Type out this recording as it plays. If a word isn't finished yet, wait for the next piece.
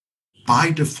by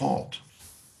default,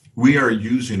 we are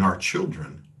using our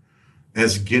children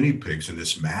as guinea pigs in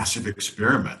this massive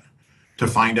experiment to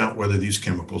find out whether these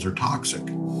chemicals are toxic.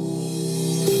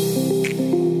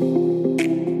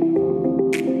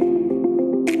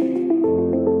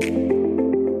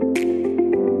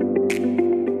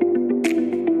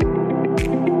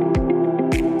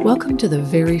 Welcome to the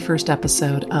very first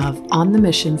episode of On the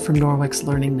Mission from Norwex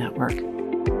Learning Network.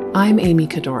 I'm Amy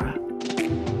Cadora.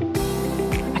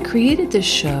 I created this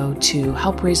show to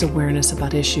help raise awareness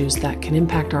about issues that can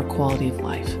impact our quality of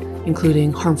life,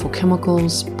 including harmful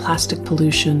chemicals, plastic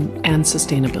pollution, and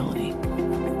sustainability.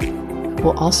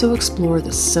 We'll also explore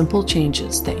the simple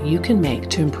changes that you can make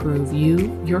to improve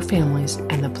you, your families,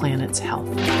 and the planet's health.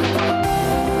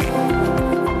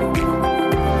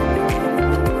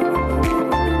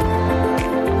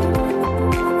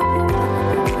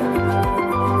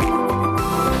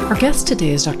 Our guest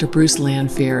today is Dr. Bruce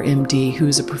Lanphear, MD, who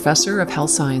is a professor of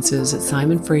health sciences at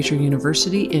Simon Fraser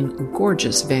University in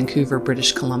gorgeous Vancouver,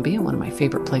 British Columbia, one of my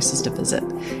favorite places to visit.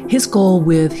 His goal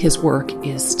with his work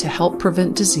is to help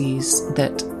prevent disease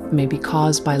that may be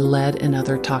caused by lead and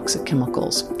other toxic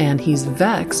chemicals, and he's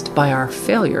vexed by our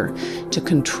failure to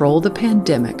control the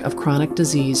pandemic of chronic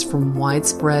disease from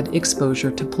widespread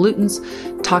exposure to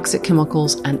pollutants, toxic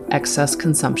chemicals, and excess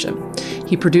consumption.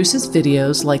 He produces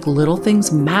videos like Little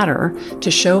Things Matter to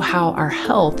show how our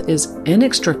health is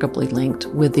inextricably linked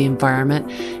with the environment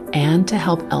and to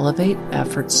help elevate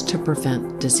efforts to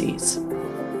prevent disease.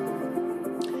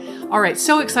 All right,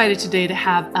 so excited today to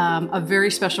have a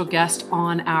very special guest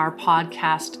on our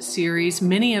podcast series.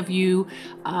 Many of you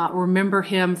remember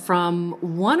him from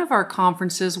one of our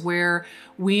conferences where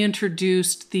we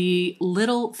introduced the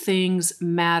Little Things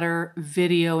Matter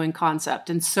video and concept.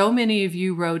 And so many of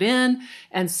you wrote in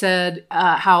and said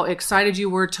how excited you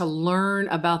were to learn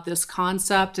about this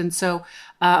concept. And so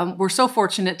we're so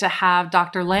fortunate to have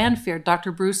Dr. Lanphear,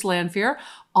 Dr. Bruce Lanphear,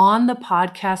 on the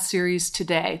podcast series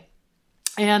today.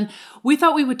 And we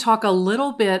thought we would talk a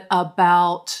little bit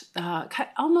about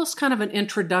almost kind of an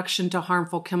introduction to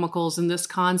harmful chemicals and this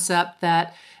concept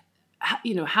that,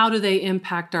 how do they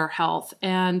impact our health?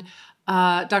 And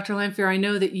Dr. Lanphear, I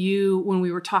know that you, when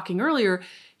we were talking earlier,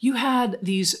 you had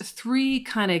these three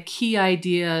kind of key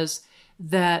ideas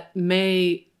that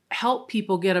may help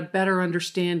people get a better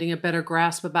understanding, a better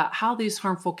grasp about how these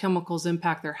harmful chemicals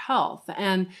impact their health.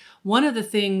 And one of the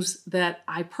things that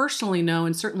I personally know,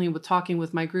 and certainly with talking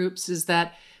with my groups, is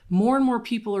that more and more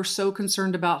people are so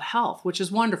concerned about health, which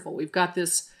is wonderful. We've got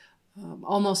this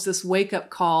almost this wake-up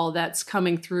call that's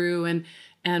coming through,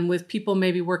 and with people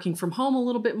maybe working from home a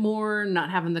little bit more, not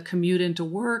having the commute into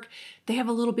work, they have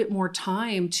a little bit more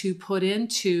time to put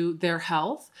into their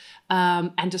health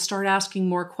and to start asking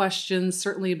more questions,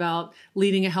 certainly about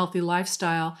leading a healthy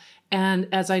lifestyle. And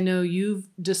as I know you've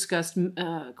discussed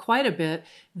quite a bit,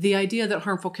 the idea that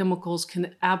harmful chemicals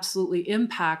can absolutely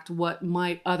impact what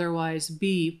might otherwise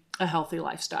be a healthy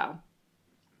lifestyle.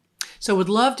 So would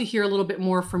love to hear a little bit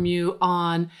more from you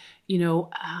on,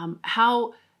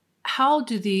 how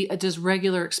does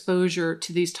regular exposure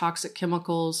to these toxic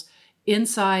chemicals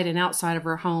inside and outside of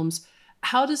our homes,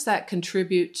 how does that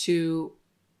contribute to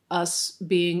us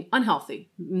being unhealthy,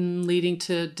 leading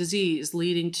to disease,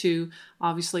 leading to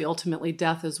obviously ultimately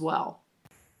death as well?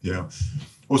 Yeah.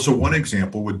 Well, so one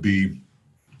example would be,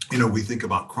 we think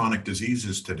about chronic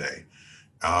diseases today,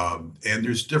 and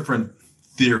there's different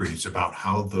theories about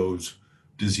how those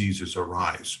diseases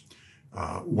arise.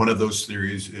 One of those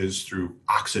theories is through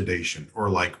oxidation, or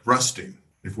like rusting.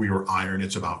 If we were iron,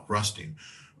 it's about rusting.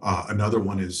 Another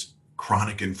one is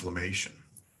chronic inflammation.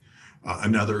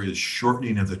 Another is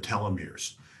shortening of the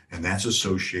telomeres, and that's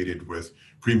associated with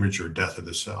premature death of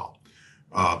the cell.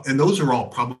 And those are all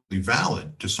probably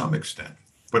valid to some extent.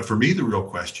 But for me, the real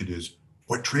question is,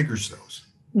 what triggers those?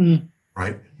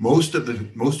 Right? Most of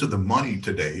the money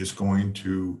today is going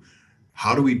to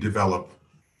how do we develop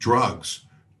drugs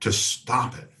to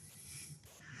stop it.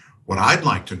 What I'd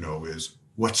like to know is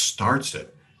what starts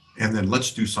it, and then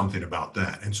let's do something about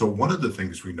that. And so one of the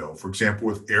things we know, for example,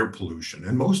 with air pollution,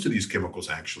 and most of these chemicals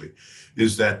actually,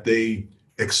 is that they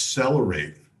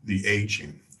accelerate the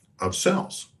aging of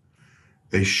cells.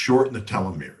 They shorten the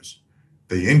telomeres.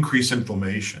 They increase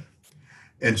inflammation.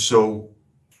 And so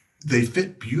they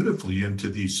fit beautifully into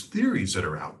these theories that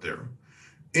are out there.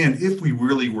 And if we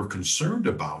really were concerned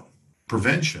about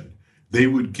prevention, they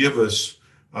would give us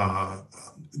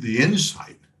the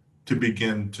insight to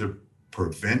begin to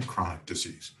prevent chronic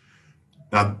disease.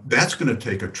 Now, that's going to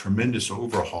take a tremendous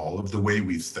overhaul of the way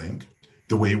we think,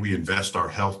 the way we invest our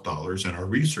health dollars and our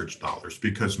research dollars,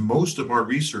 because most of our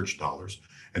research dollars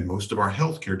and most of our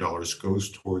healthcare dollars goes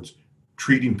towards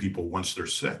treating people once they're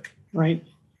sick. Right.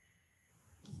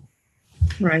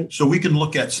 Right. So we can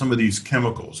look at some of these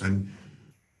chemicals. And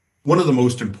one of the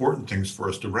most important things for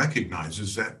us to recognize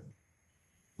is that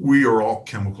we are all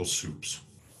chemical soups.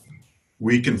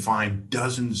 We can find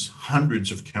dozens,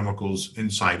 hundreds of chemicals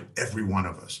inside every one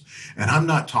of us. And I'm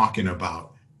not talking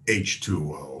about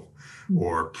H2O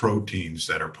or proteins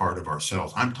that are part of our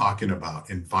cells. I'm talking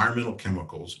about environmental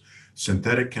chemicals,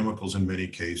 synthetic chemicals in many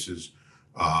cases,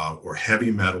 or heavy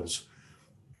metals,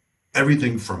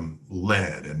 everything from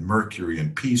lead and mercury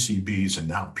and PCBs and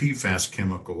now PFAS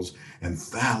chemicals and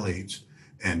phthalates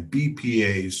and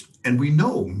BPAs. And we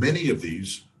know many of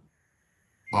these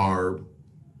are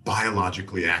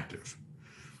biologically active.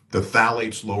 The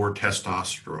phthalates lower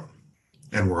testosterone,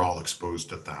 and we're all exposed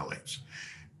to phthalates.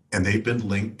 And they've been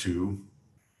linked to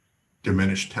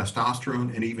diminished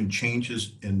testosterone and even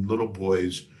changes in little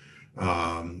boys'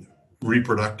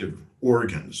 reproductive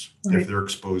organs if they're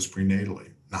exposed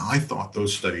prenatally. Now, I thought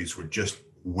those studies would just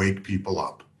wake people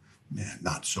up. Man,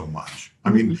 not so much. I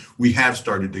mean, we have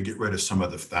started to get rid of some of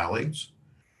the phthalates.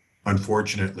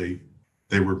 Unfortunately,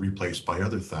 they were replaced by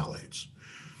other phthalates.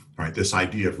 All right, this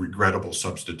idea of regrettable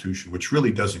substitution, which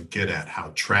really doesn't get at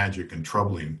how tragic and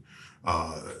troubling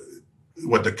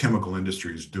what the chemical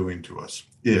industry is doing to us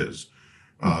is.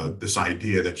 This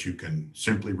idea that you can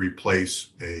simply replace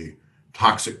a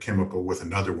toxic chemical with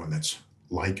another one that's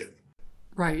like it.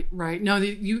 Right, right. No,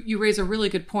 you raise a really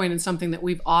good point, and something that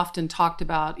we've often talked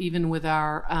about, even with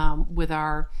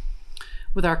our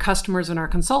customers and our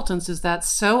consultants, is that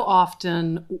so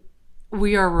often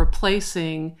we are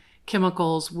replacing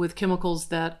chemicals with chemicals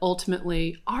that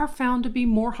ultimately are found to be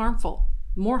more harmful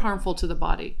to the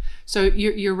body. So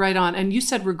you're right on. And you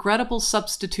said regrettable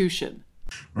substitution.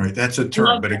 Right, that's a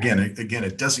term, but again,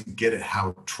 it doesn't get at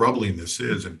how troubling this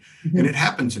is, and it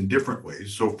happens in different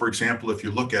ways. So, for example, if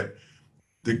you look at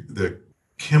the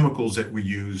chemicals that we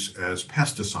use as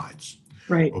pesticides,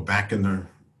 right? Well, back in the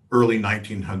early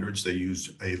 1900s, they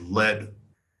used a lead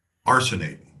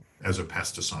arsenate as a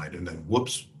pesticide, and then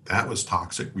whoops, that was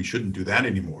toxic. We shouldn't do that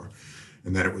anymore.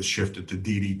 And then it was shifted to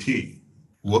DDT.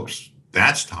 Whoops,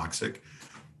 that's toxic.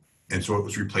 And so it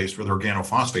was replaced with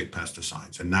organophosphate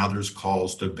pesticides. And now there's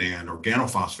calls to ban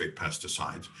organophosphate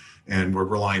pesticides. And we're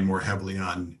relying more heavily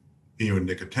on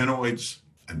neonicotinoids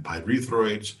and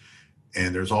pyrethroids.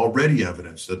 And there's already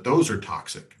evidence that those are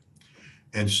toxic.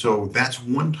 And so that's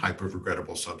one type of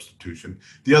regrettable substitution.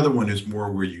 The other one is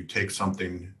more where you take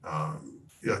something,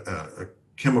 a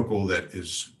chemical that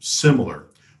is similar,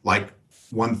 like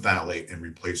one phthalate, and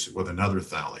replace it with another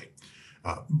phthalate.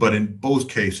 But in both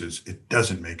cases, it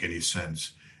doesn't make any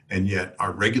sense. And yet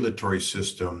our regulatory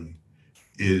system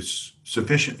is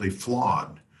sufficiently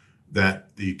flawed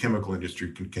that the chemical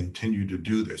industry can continue to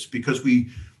do this, because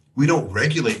we don't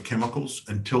regulate chemicals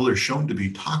until they're shown to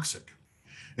be toxic.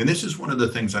 And this is one of the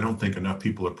things I don't think enough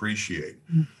people appreciate.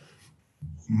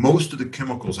 Most of the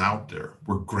chemicals out there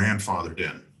were grandfathered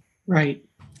in. Right.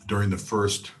 During the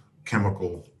first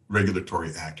Chemical Regulatory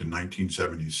Act in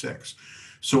 1976.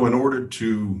 So in order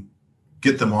to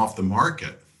get them off the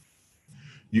market,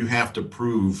 you have to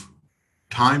prove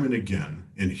time and again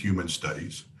in human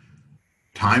studies,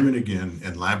 time and again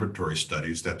in laboratory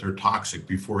studies, that they're toxic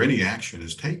before any action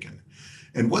is taken.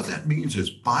 And what that means is,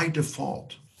 by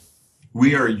default,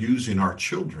 we are using our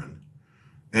children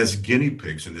as guinea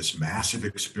pigs in this massive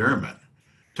experiment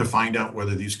to find out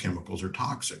whether these chemicals are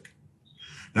toxic.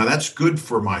 Now, that's good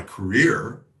for my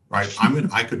career, right?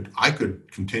 I could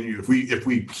continue if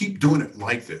we keep doing it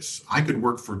like this. I could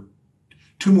work for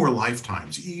 2 more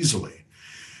lifetimes easily,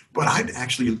 but I'd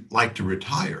actually like to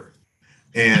retire.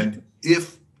 And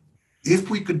if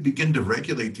we could begin to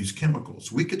regulate these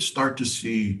chemicals, we could start to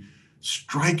see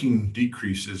striking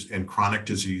decreases in chronic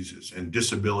diseases and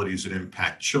disabilities that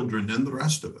impact children and the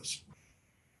rest of us.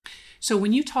 So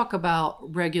when you talk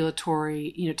about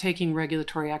regulatory, taking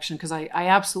regulatory action, because I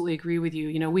absolutely agree with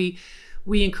you.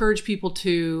 We encourage people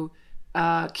to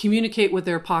communicate with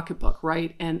their pocketbook,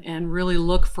 right? And really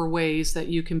look for ways that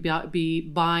you can be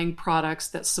buying products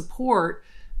that support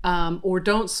or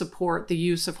don't support the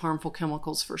use of harmful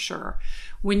chemicals, for sure.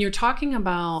 When you're talking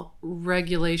about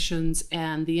regulations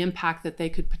and the impact that they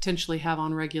could potentially have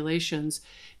on regulations,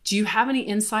 do you have any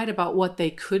insight about what they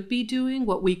could be doing,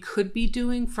 what we could be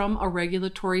doing from a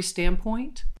regulatory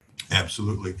standpoint?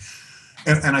 Absolutely.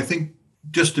 And I think,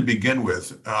 just to begin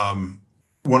with,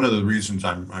 one of the reasons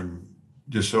I'm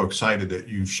just so excited that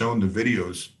you've shown the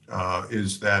videos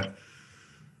is that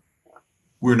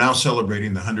we're now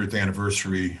celebrating the 100th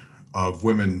anniversary of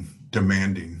women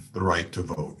demanding the right to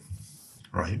vote,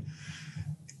 right?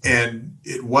 And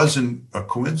it wasn't a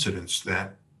coincidence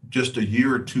that just a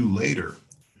year or two later,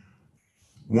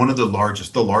 one of the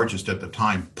largest at the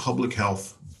time, public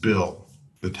health bill,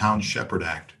 the Town Shepherd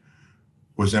Act,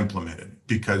 was implemented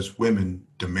because women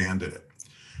demanded it.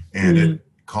 And it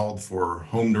called for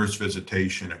home nurse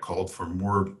visitation. It called for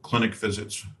more clinic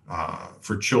visits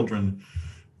for children.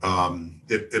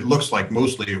 It looks like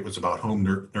mostly it was about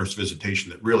home nurse visitation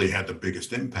that really had the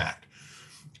biggest impact.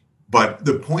 But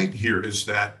the point here is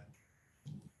that,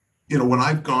 when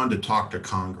I've gone to talk to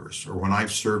Congress or when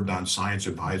I've served on science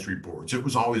advisory boards, it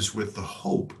was always with the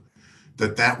hope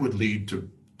that that would lead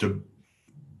to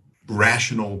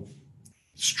rational,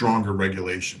 stronger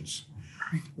regulations.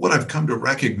 What I've come to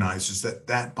recognize is that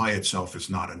that by itself is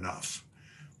not enough.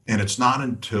 And it's not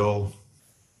until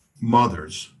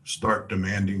mothers start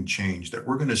demanding change that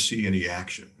we're going to see any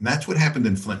action. And that's what happened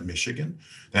in Flint, Michigan.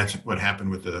 That's what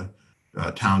happened with the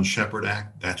Town Shepherd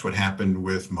Act. That's what happened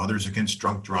with Mothers Against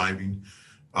Drunk Driving.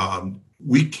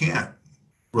 We can't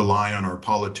rely on our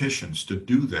politicians to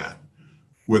do that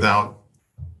without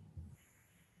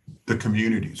the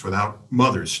communities, without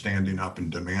mothers standing up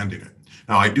and demanding it.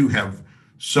 Now, I do have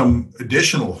some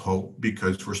additional hope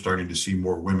because we're starting to see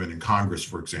more women in Congress,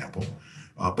 for example,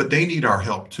 but they need our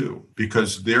help too,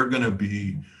 because they're going to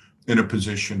be in a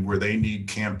position where they need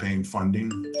campaign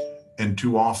funding. And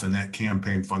too often that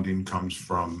campaign funding comes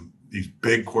from these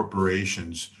big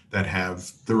corporations that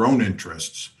have their own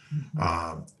interests.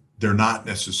 They're not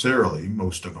necessarily,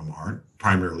 most of them aren't,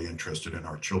 primarily interested in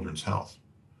our children's health.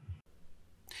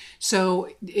 So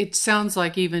it sounds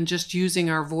like even just using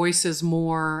our voices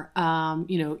more, from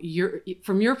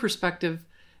your perspective,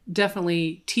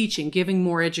 definitely teaching, giving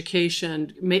more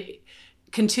education,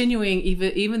 continuing,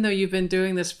 even though you've been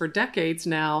doing this for decades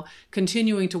now,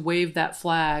 continuing to wave that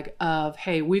flag of,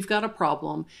 hey, we've got a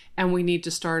problem and we need to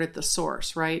start at the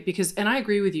source, right? Because, and I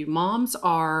agree with you, moms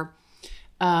are,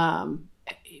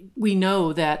 we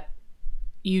know that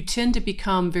you tend to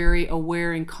become very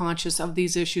aware and conscious of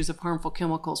these issues of harmful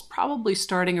chemicals, probably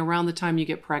starting around the time you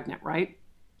get pregnant, right?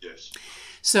 Yes.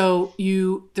 So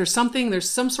there's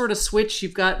some sort of switch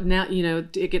you've got now,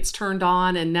 it gets turned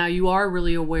on, and now you are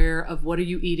really aware of what are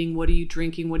you eating, what are you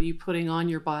drinking, what are you putting on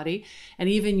your body. And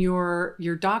even your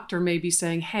doctor may be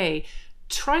saying, hey,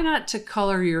 try not to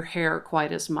color your hair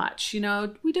quite as much.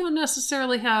 We don't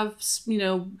necessarily have,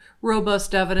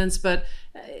 robust evidence, but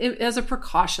as a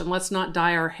precaution, let's not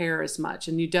dye our hair as much.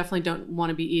 And you definitely don't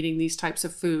want to be eating these types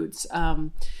of foods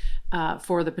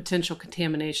for the potential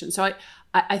contamination. So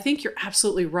I think you're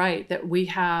absolutely right that we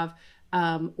have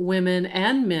women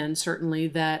and men, certainly,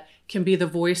 that can be the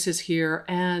voices here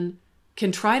and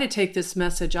can try to take this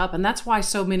message up. And that's why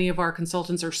so many of our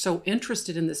consultants are so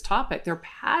interested in this topic. They're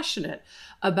passionate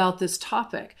about this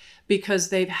topic because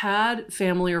they've had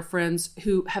family or friends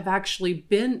who have actually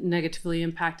been negatively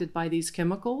impacted by these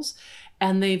chemicals,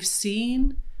 and they've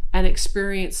seen and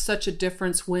experienced such a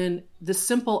difference when the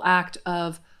simple act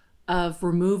of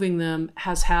removing them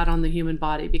has had on the human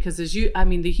body. Because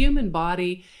the human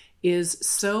body is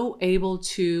so able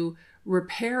to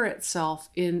repair itself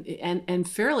and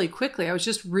fairly quickly. I was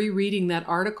just rereading that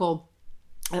article,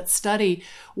 that study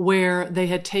where they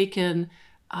had taken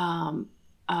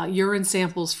urine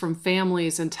samples from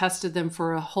families and tested them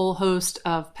for a whole host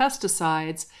of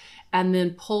pesticides, and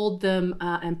then pulled them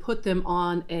and put them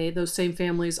on those same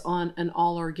families on an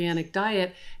all organic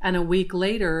diet, and a week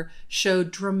later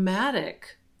showed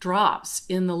dramatic drops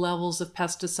in the levels of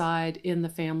pesticide in the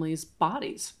families'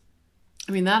 bodies.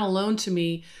 That alone to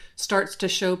me starts to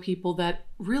show people that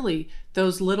really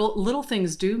those little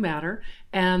things do matter,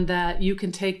 and that you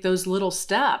can take those little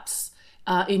steps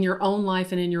in your own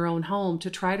life and in your own home to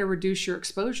try to reduce your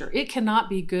exposure. It cannot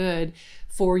be good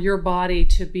for your body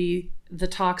to be the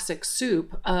toxic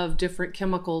soup of different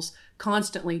chemicals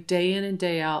constantly, day in and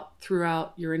day out,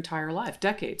 throughout your entire life,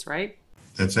 decades, right?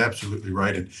 That's absolutely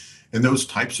right. And those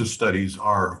types of studies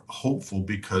are hopeful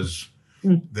because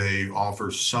they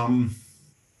offer some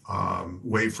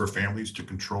way for families to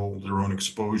control their own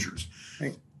exposures.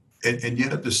 Right. And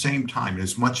yet at the same time,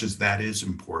 as much as that is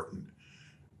important,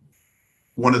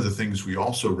 one of the things we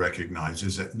also recognize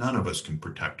is that none of us can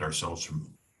protect ourselves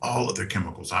from all of the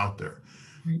chemicals out there.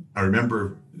 Right. I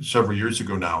remember several years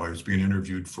ago now, I was being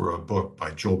interviewed for a book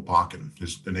by Joel Bakken.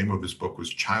 The name of his book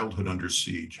was Childhood Under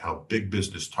Siege: How Big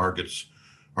Business Targets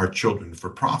Our Children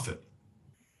for Profit.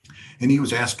 And he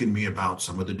was asking me about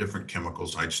some of the different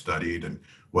chemicals I'd studied and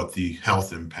what the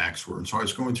health impacts were. And so I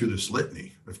was going through this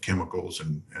litany of chemicals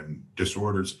and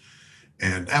disorders.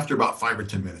 And after about 5 or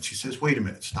 10 minutes, he says, wait a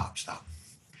minute, stop.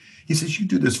 He says, you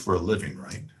do this for a living,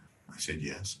 right? I said,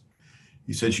 yes.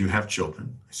 He says, you have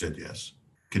children? I said, yes.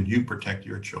 Can you protect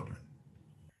your children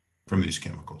from these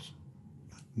chemicals.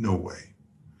 No way.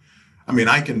 I mean,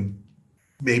 I can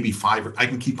I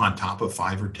can keep on top of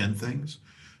 5 or 10 things,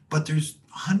 but there's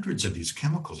hundreds of these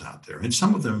chemicals out there. And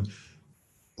some of them,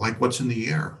 like what's in the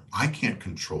air, I can't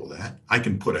control that. I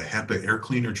can put a HEPA air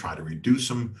cleaner, try to reduce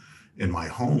them in my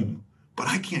home, but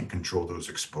I can't control those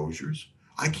exposures.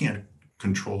 I can't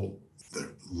control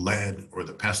the lead or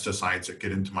the pesticides that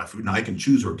get into my food. Now I can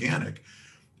choose organic,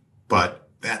 but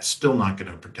that's still not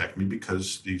going to protect me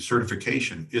because the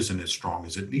certification isn't as strong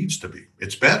as it needs to be.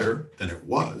 It's better than it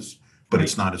was, but Right.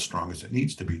 it's not as strong as it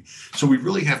needs to be. So we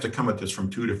really have to come at this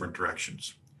from two different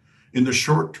directions. In the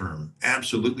short term,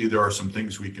 absolutely, there are some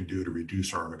things we can do to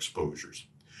reduce our exposures.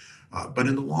 But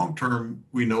in the long term,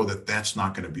 we know that that's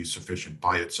not going to be sufficient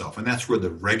by itself. And that's where the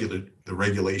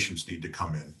regulations need to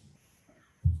come in.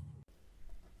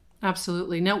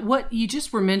 Absolutely. Now, what you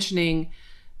just were mentioning,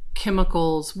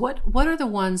 chemicals, what are the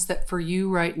ones that for you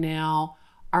right now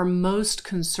are most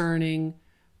concerning,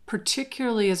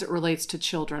 particularly as it relates to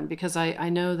children? Because I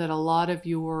know that a lot of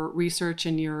your research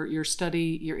and your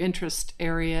study, your interest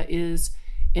area is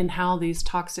in how these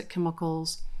toxic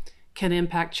chemicals can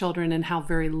impact children and how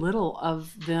very little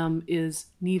of them is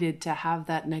needed to have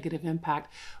that negative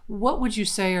impact. What would you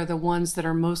say are the ones that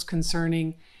are most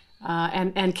concerning?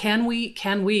 And can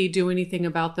we do anything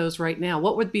about those right now?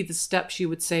 What would be the steps you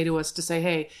would say to us to say,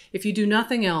 hey, if you do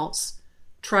nothing else,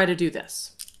 try to do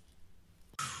this?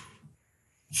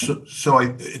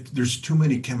 There's too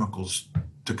many chemicals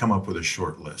to come up with a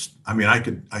short list. I mean, I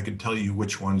could tell you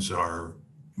which ones are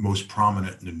most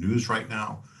prominent in the news right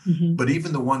now, but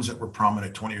even the ones that were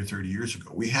prominent 20 or 30 years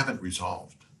ago, we haven't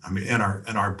resolved. I mean, in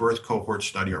our birth cohort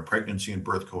study, our pregnancy and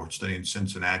birth cohort study in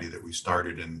Cincinnati that we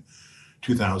started in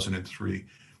 2003,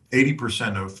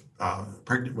 80% of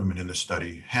pregnant women in the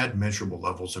study had measurable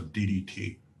levels of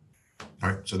DDT. All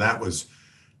right, so that was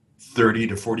 30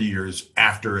 to 40 years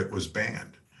after it was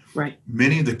banned. Right.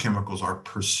 Many of the chemicals are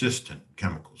persistent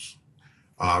chemicals.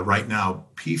 Right now,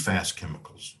 PFAS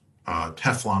chemicals,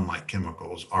 Teflon-like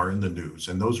chemicals are in the news,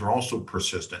 and those are also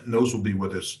persistent, and those will be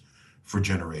with us for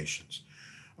generations.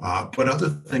 But other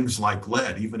things like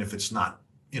lead, even if it's not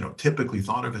typically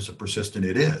thought of as a persistent,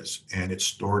 it is, and it's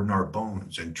stored in our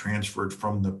bones and transferred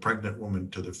from the pregnant woman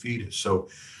to the fetus. So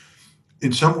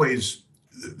in some ways,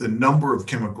 the number of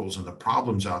chemicals and the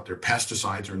problems out there,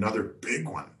 pesticides are another big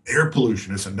one. Air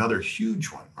pollution is another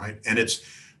huge one, right? And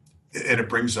it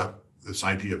brings up this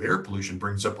idea of air pollution,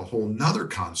 brings up a whole nother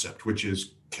concept, which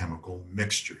is chemical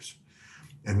mixtures.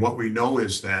 And what we know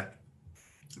is that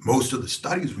most of the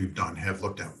studies we've done have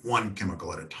looked at one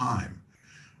chemical at a time,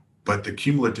 but the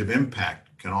cumulative impact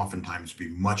can oftentimes be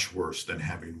much worse than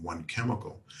having one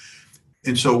chemical.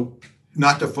 And so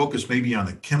not to focus maybe on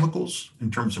the chemicals in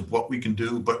terms of what we can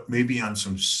do, but maybe on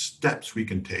some steps we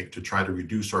can take to try to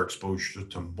reduce our exposure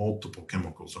to multiple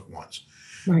chemicals at once.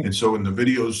 Right. And so in the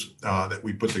videos that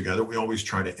we put together, we always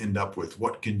try to end up with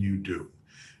what can you do?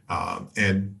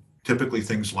 And typically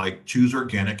things like choose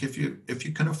organic if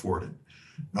you can afford it.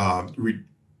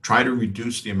 Try to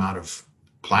reduce the amount of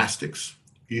plastics,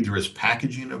 either as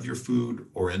packaging of your food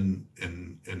or in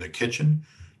the kitchen.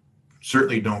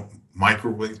 Certainly don't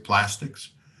microwave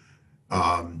plastics.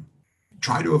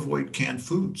 Try to avoid canned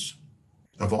foods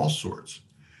of all sorts.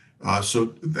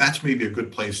 So that's maybe a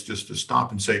good place just to stop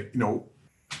and say,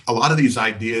 a lot of these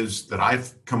ideas that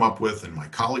I've come up with and my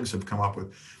colleagues have come up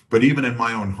with, but even in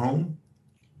my own home,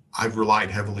 I've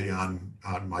relied heavily on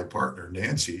my partner,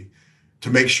 Nancy, to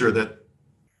make sure that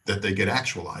they get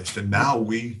actualized. And now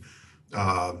we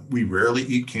rarely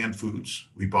eat canned foods.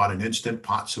 We bought an Instant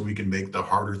Pot so we can make the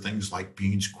harder things like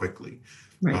beans quickly.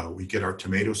 Right. We get our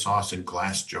tomato sauce in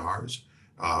glass jars.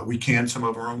 We can some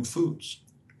of our own foods.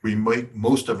 We make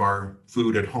most of our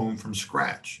food at home from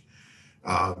scratch.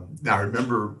 Now, I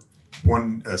remember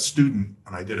one student,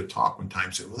 when I did a talk one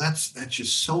time, said, well, that's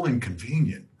just so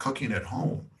inconvenient, cooking at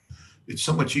home. It's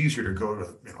so much easier to go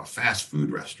to a fast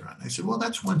food restaurant. I said, well,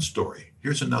 that's one story.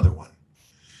 Here's another one.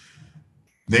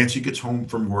 Nancy gets home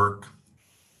from work.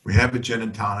 We have a gin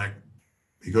and tonic.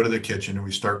 We go to the kitchen and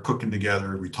we start cooking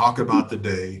together. We talk about the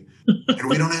day, and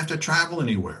we don't have to travel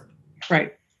anywhere.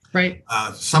 Right. Right.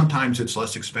 Sometimes it's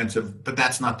less expensive, but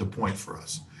that's not the point for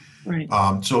us. Right.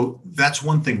 So that's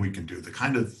one thing we can do, the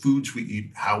kind of foods we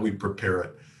eat, how we prepare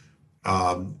it.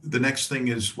 The next thing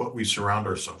is what we surround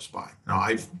ourselves by. Now,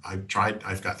 I've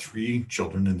got 3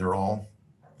 children and they're all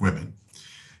women.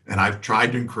 And I've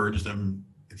tried to encourage them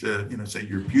to, say,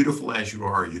 you're beautiful as you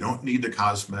are. You don't need the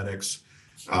cosmetics.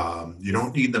 You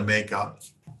don't need the makeup.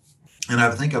 And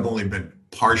I think I've only been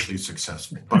partially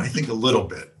successful, but I think a little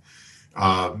bit,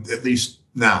 at least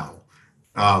now.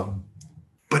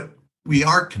 But we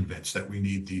are convinced that we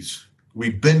need these.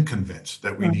 We've been convinced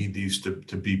that we need these to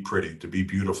be pretty, to be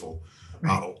beautiful,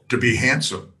 to be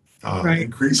handsome,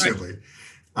 increasingly.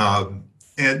 And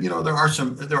there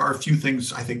are a few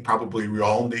things I think probably we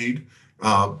all need,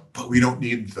 but we don't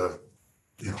need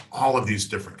all of these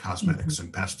different cosmetics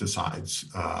and pesticides,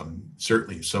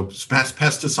 certainly. So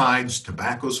pesticides,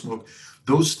 tobacco smoke,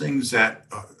 those things that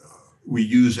we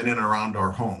use in and around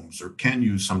our homes, or can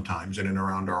use sometimes in and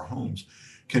around our homes,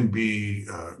 can be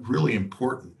really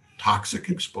important toxic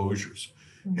exposures.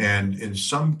 And in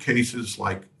some cases,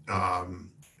 like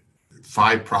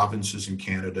 5 provinces in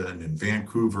Canada and in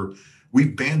Vancouver,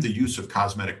 we've banned the use of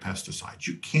cosmetic pesticides.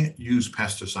 You can't use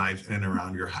pesticides in and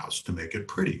around your house to make it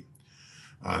pretty.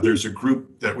 There's a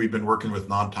group that we've been working with,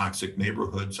 Non-Toxic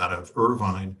Neighborhoods, out of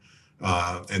Irvine,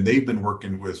 and they've been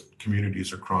working with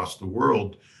communities across the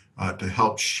world to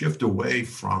help shift away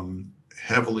from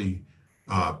heavily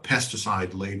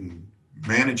pesticide-laden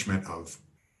management of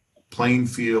playing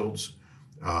fields,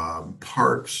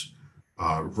 parks,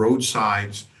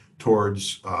 roadsides,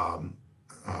 towards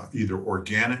either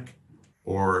organic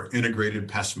or integrated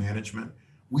pest management.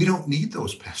 We don't need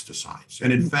those pesticides.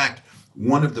 And in fact,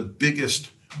 one of the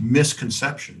biggest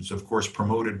misconceptions, of course,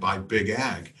 promoted by Big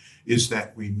Ag, is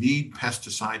that we need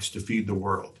pesticides to feed the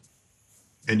world.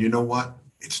 And you know what?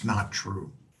 It's not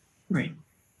true. Right.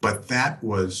 But that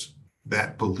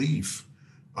belief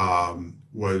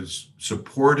was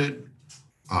supported,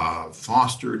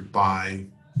 fostered by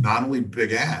not only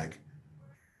Big Ag,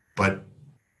 but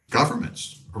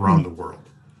governments around the world.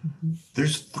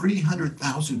 There's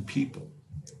 300,000 people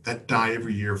that die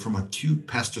every year from acute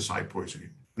pesticide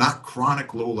poisoning, not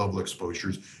chronic low-level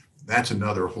exposures. That's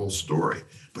another whole story,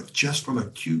 but just from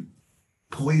acute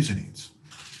poisonings.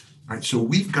 All right, so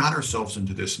we've got ourselves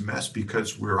into this mess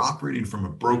because we're operating from a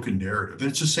broken narrative. And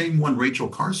it's the same one Rachel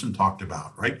Carson talked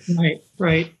about, right?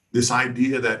 Right. This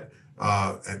idea that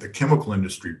the chemical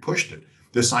industry pushed it,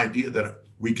 this idea that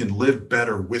we can live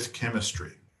better with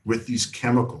chemistry, with these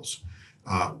chemicals.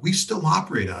 We still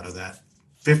operate out of that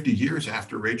 50 years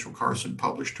after Rachel Carson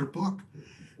published her book.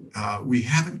 We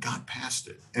haven't got past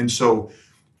it. And so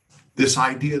this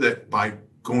idea that by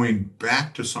going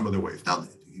back to some of the ways, now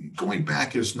going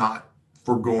back is not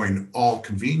foregoing all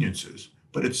conveniences,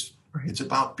 but it's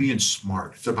about being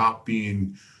smart. It's about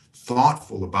being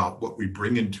thoughtful about what we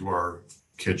bring into our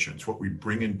kitchens, what we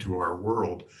bring into our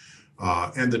world,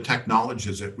 and the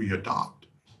technologies that we adopt,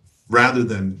 rather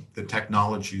than the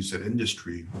technologies that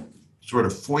industry sort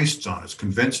of foists on us,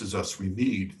 convinces us we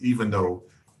need, even though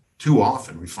too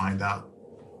often we find out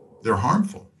they're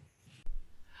harmful.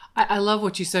 I love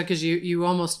what you said, because you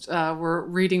almost were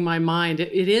reading my mind.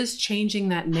 It is changing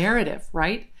that narrative,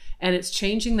 right? And it's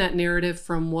changing that narrative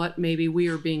from what maybe we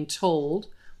are being told,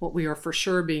 what we are for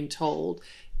sure being told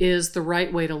is the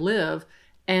right way to live,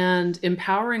 and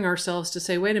empowering ourselves to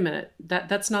say, wait a minute,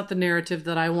 that's not the narrative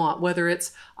that I want. Whether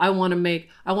it's I want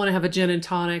to have a gin and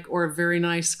tonic or a very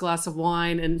nice glass of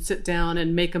wine and sit down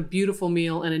and make a beautiful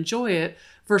meal and enjoy it,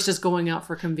 versus going out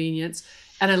for convenience.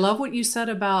 And I love what you said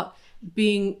about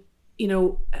being,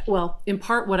 in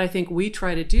part what I think we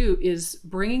try to do is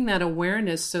bringing that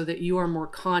awareness so that you are more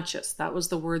conscious. That was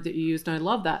the word that you used, and I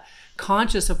love that.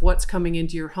 Conscious of what's coming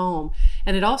into your home.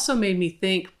 And it also made me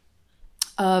think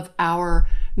of our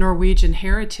Norwegian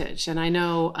heritage. And I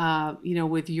know,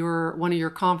 with one of your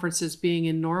conferences being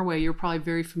in Norway, you're probably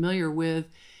very familiar with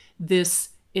this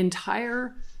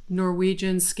entire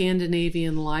Norwegian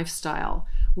Scandinavian lifestyle,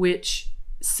 which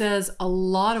says a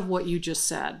lot of what you just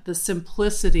said, the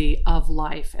simplicity of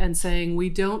life, and saying we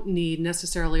don't need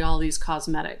necessarily all these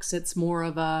cosmetics. It's more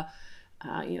of an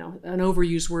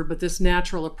overused word, but this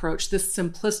natural approach, this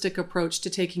simplistic approach to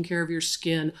taking care of your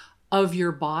skin, of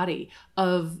your body,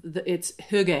 it's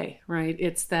hygge, right?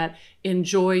 It's that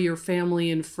enjoy your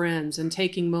family and friends and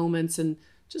taking moments and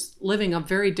just living a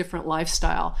very different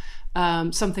lifestyle.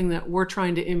 Something that we're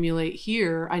trying to emulate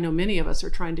here. I know many of us are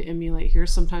trying to emulate here,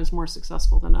 sometimes more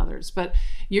successful than others. But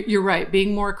you're right.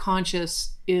 Being more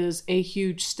conscious is a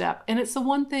huge step. And it's the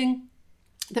one thing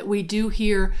that we do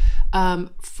hear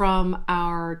from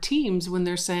our teams when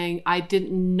they're saying, I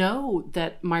didn't know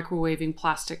that microwaving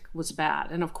plastic was bad.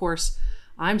 And of course,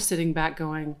 I'm sitting back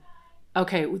going,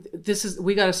 okay,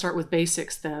 we got to start with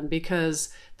basics then, because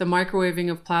the microwaving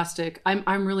of plastic,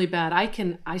 I'm really bad.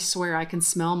 I swear I can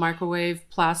smell microwave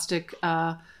plastic,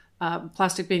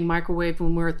 plastic being microwaved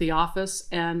when we're at the office,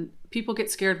 and people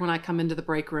get scared when I come into the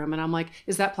break room and I'm like,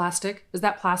 is that plastic? Is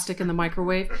that plastic in the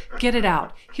microwave? Get it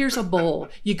out. Here's a bowl.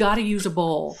 You got to use a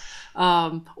bowl.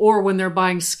 Or when they're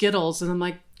buying Skittles and I'm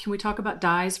like, can we talk about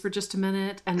dyes for just a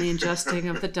minute and the ingesting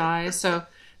of the dyes? So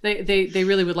They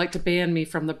really would like to ban me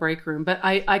from the break room. But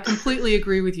I completely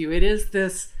agree with you. It is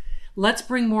this, let's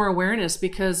bring more awareness,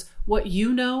 because what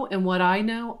you know and what I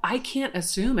know, I can't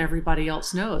assume everybody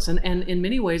else knows. And in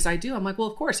many ways I do. I'm like, well,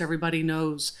 of course, everybody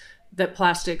knows that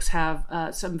plastics have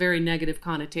some very negative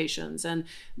connotations, and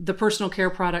the personal care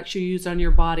products you use on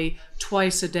your body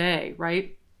twice a day,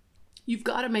 right? You've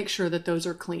got to make sure that those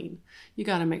are clean. You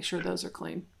got to make sure those are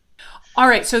clean. All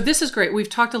right, so this is great. We've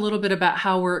talked a little bit about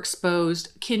how we're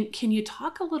exposed. Can you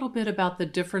talk a little bit about the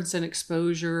difference in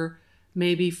exposure,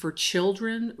 maybe for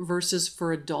children versus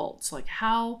for adults? Like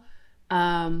how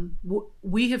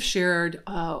we have shared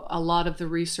a lot of the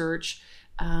research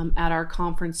at our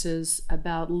conferences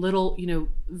about little,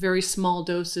 very small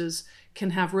doses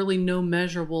can have really no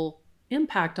measurable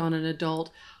impact on an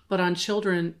adult, but on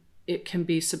children it can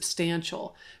be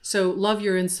substantial. So love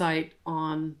your insight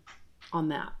on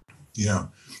that. Yeah.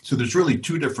 So there's really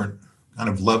two different kind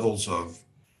of levels of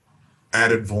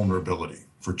added vulnerability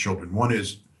for children. One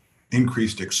is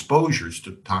increased exposures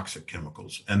to toxic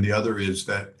chemicals, and the other is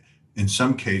that in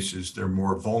some cases they're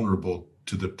more vulnerable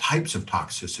to the types of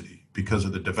toxicity because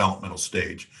of the developmental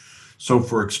stage. So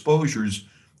for exposures,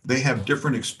 they have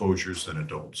different exposures than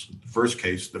adults. The first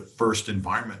case, the first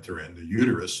environment they're in, the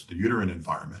uterus, the uterine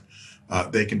environment,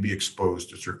 they can be exposed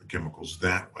to certain chemicals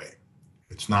that way.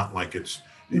 It's not like it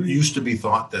used to be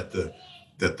thought that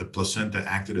the placenta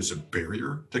acted as a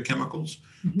barrier to chemicals,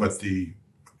 but the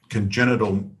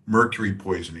congenital mercury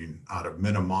poisoning out of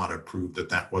Minamata proved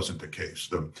that wasn't the case.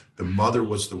 The mother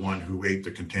was the one who ate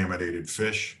the contaminated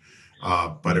fish,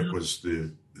 but it was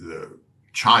the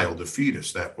child, the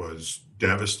fetus, that was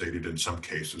devastated in some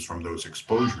cases from those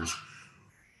exposures.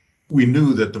 We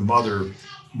knew that the mother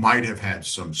might have had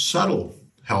some subtle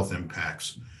health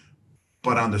impacts,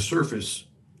 but on the surface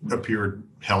appeared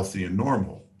healthy and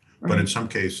normal. Right. But in some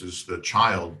cases, the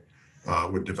child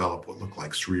would develop what looked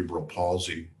like cerebral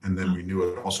palsy, and then we knew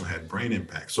it also had brain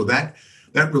impact. So that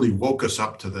really woke us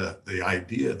up to the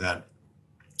idea that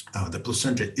the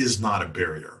placenta is not a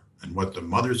barrier, and what the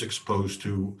mother's exposed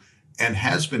to and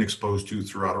has been exposed to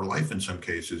throughout her life in some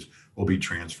cases will be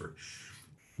transferred.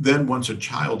 Then once a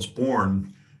child's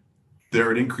born,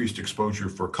 they're at increased exposure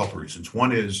for a couple reasons.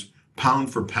 One is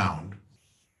pound for pound,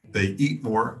 they eat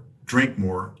more, drink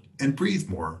more, and breathe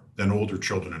more than older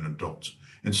children and adults.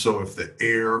 And so if the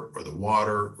air or the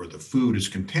water or the food is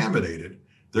contaminated,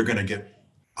 they're going to get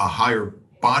a higher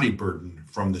body burden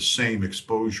from the same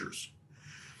exposures.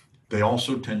 They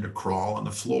also tend to crawl on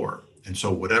the floor. And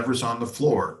so whatever's on the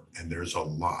floor, and there's a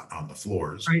lot on the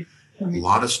floors, right. A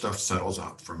lot of stuff settles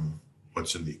out from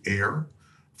what's in the air,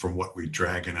 from what we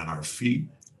drag in on our feet,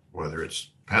 whether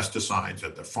it's pesticides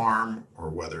at the farm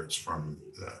or whether it's from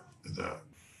the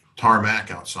tarmac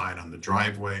outside on the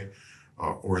driveway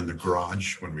or in the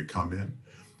garage when we come in.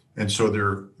 And so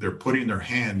they're putting their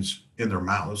hands in their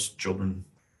mouths. Children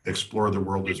explore the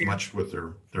world as much with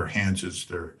their hands as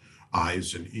their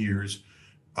eyes and ears.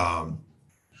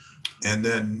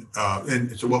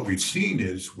 And so what we've seen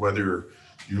is, whether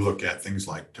you look at things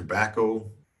like tobacco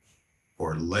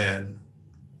or lead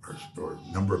or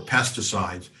number of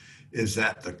pesticides, is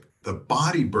that the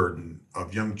body burden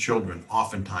of young children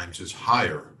oftentimes is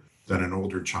higher than an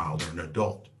older child or an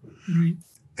adult. Right.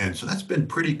 And so that's been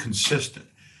pretty consistent.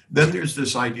 Then there's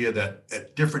this idea that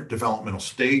at different developmental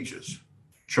stages,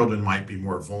 children might be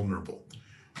more vulnerable.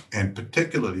 And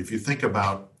particularly if you think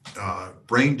about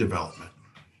brain development,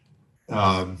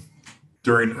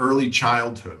 during early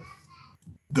childhood,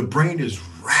 the brain is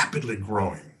rapidly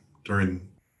growing during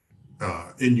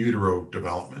in utero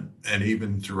development and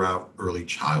even throughout early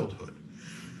childhood.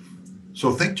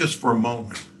 So think just for a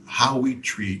moment how we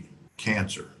treat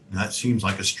cancer. And that seems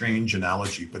like a strange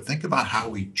analogy, but think about how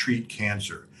we treat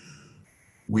cancer.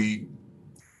 We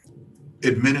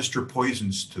administer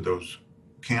poisons to those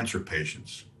cancer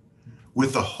patients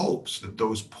with the hopes that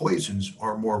those poisons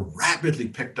are more rapidly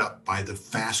picked up by the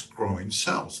fast-growing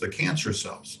cells, the cancer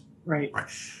cells. Right.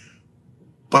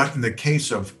 But in the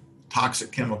case of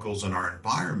toxic chemicals in our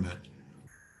environment,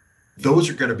 those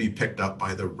are going to be picked up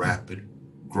by the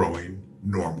rapid-growing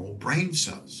normal brain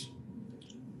cells.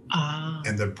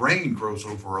 And the brain grows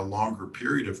over a longer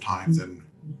period of time than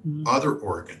other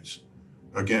organs,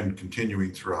 again,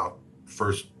 continuing throughout the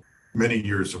first many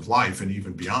years of life and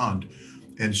even beyond.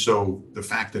 And so the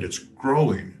fact that it's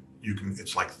growing,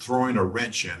 it's like throwing a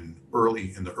wrench in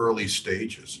the early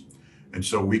stages. And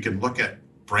so we can look at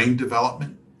brain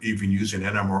development, even using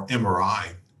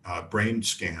MRI brain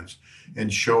scans,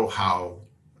 and show how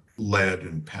lead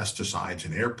and pesticides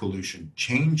and air pollution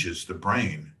changes the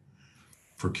brain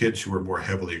for kids who are more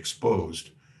heavily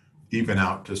exposed. even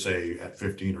out to, say, at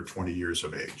 15 or 20 years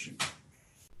of age.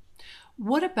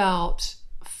 What about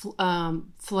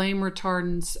flame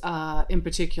retardants in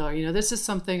particular? This is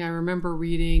something I remember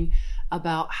reading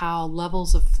about, how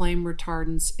levels of flame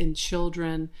retardants in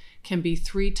children can be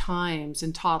 3 times,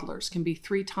 in toddlers, can be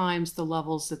 3 times the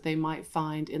levels that they might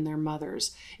find in their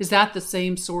mothers. Is that the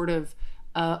same sort of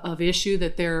issue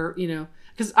that they're,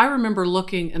 because I remember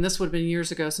looking, and this would have been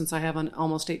years ago since I have an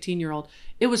almost 18-year-old,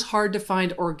 it was hard to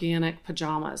find organic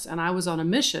pajamas. And I was on a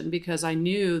mission because I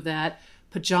knew that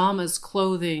pajamas,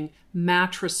 clothing,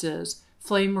 mattresses,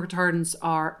 flame retardants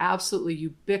are absolutely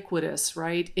ubiquitous,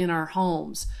 right, in our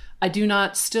homes. I do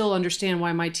not still understand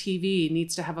why my TV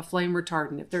needs to have a flame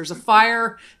retardant. If there's a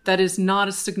fire, that is not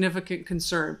a significant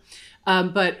concern.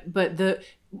 But the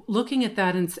looking at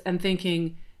that and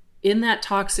thinking, in that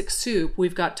toxic soup,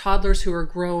 we've got toddlers who are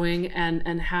growing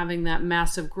and having that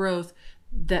massive growth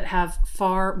that have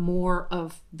far more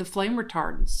of the flame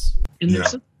retardants in their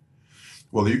system.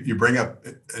 Well, you bring up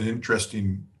an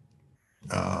interesting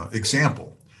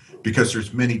example, because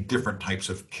there's many different types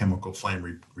of chemical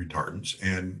flame retardants,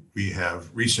 and we have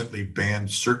recently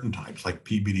banned certain types like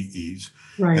PBDEs,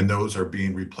 right, and those are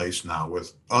being replaced now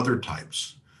with other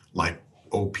types like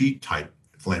OP type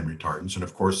flame retardants. And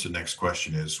of course, the next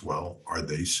question is, well, are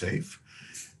they safe?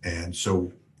 And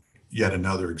so yet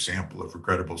another example of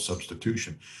regrettable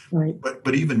substitution. right.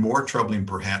 But even more troubling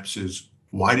perhaps is,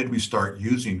 why did we start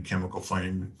using chemical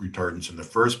flame retardants in the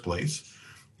first place?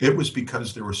 It was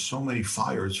because there were so many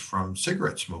fires from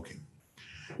cigarette smoking.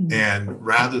 Mm-hmm. And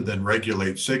rather than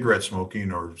regulate cigarette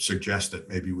smoking or suggest that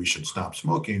maybe we should stop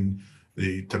smoking,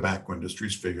 the tobacco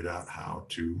industry's figured out how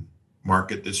to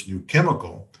market this new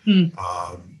chemical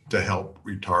to help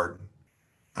retard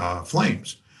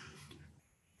flames.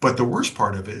 But the worst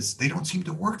part of it is they don't seem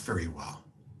to work very well.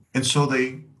 And so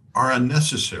they are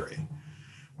unnecessary.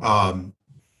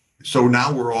 So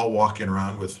now we're all walking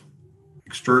around with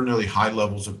extraordinarily high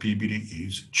levels of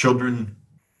PBDEs. Children,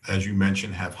 as you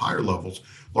mentioned, have higher levels,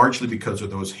 largely because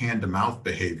of those hand-to-mouth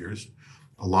behaviors.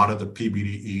 A lot of the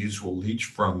PBDEs will leach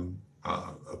from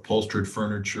upholstered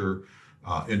furniture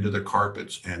into the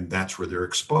carpets, and that's where they're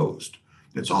exposed.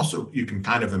 It's also, you can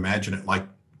kind of imagine it like,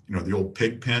 the old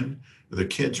pig pen, where the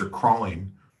kids are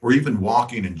crawling or even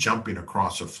walking and jumping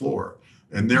across a floor,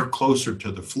 and they're closer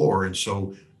to the floor. And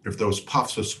so if those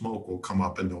puffs of smoke will come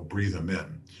up and they'll breathe them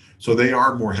in. So they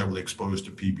are more heavily exposed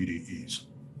to PBDEs.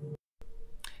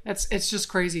 It's just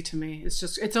crazy to me.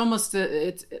 It's almost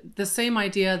it's the same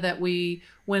idea that we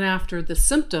went after the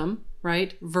symptom,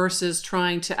 right, versus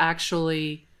trying to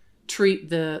actually treat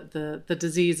the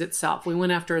disease itself. We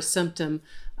went after a symptom,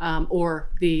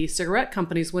 or the cigarette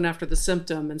companies went after the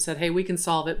symptom and said, hey, we can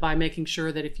solve it by making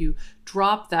sure that if you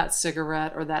drop that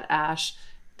cigarette or that ash,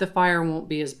 the fire won't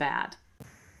be as bad.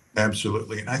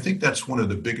 Absolutely. And I think that's one of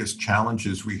the biggest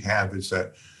challenges we have, is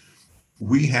that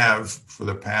we have, for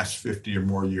the past 50 or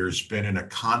more years, been in a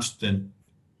constant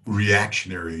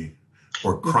reactionary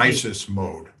or crisis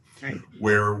mode, right,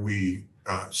 where we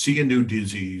see a new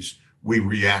disease, we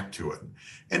react to it.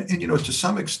 And to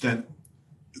some extent,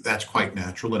 that's quite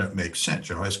natural and it makes sense.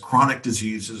 As chronic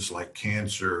diseases like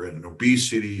cancer and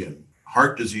obesity and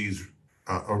heart disease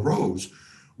arose,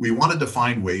 we wanted to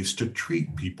find ways to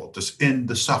treat people, to end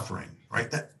the suffering, right?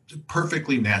 That's a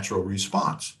perfectly natural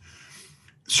response.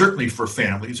 Certainly for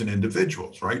families and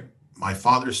individuals, right? My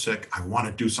father's sick, I want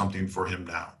to do something for him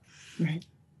now. right.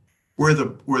 Where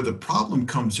the problem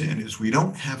comes in is we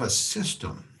don't have a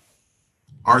system.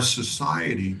 Our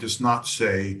society does not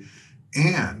say,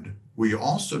 and we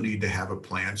also need to have a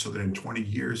plan so that in 20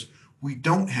 years, we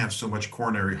don't have so much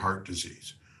coronary heart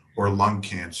disease or lung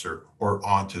cancer or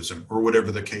autism or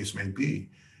whatever the case may be.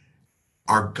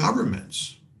 Our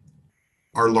governments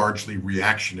are largely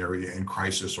reactionary and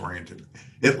crisis oriented,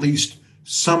 at least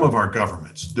some of our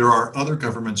governments. There are other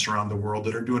governments around the world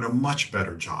that are doing a much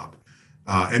better job,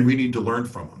 and we need to learn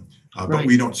from them. But Right.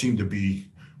 we don't seem to be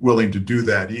willing to do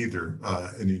that either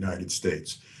in the United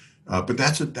States. But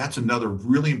that's another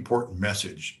really important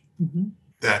message, Mm-hmm.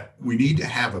 that we need to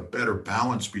have a better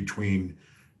balance between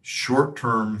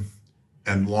short-term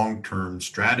and long-term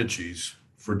strategies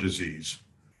for disease.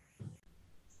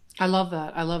 I love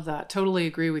that. Totally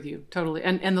agree with you. Totally.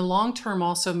 And the long term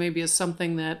also maybe is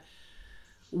something that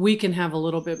we can have a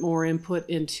little bit more input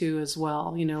into as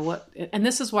well. And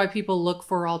this is why people look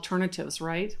for alternatives,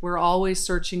 right? We're always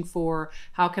searching for,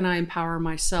 how can I empower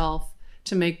myself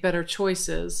to make better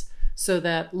choices so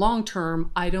that long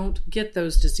term I don't get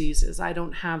those diseases, I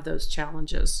don't have those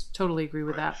challenges. Totally agree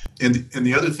with that. And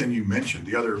the other thing you mentioned,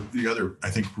 the other I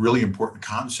think really important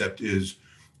concept is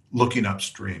looking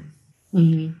upstream.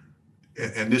 Mm-hmm.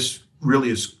 And this really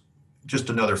is just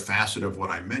another facet of what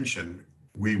I mentioned.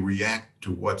 We react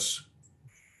to what's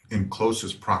in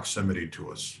closest proximity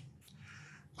to us.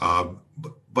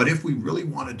 But if we really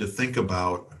wanted to think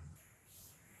about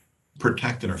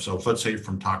protecting ourselves, let's say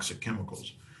from toxic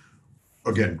chemicals,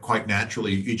 again, quite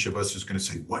naturally, each of us is going to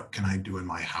say, what can I do in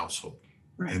my household?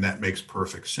 Right. And that makes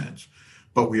perfect sense.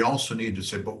 But we also need to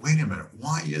say, but wait a minute,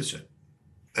 why is it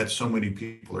that so many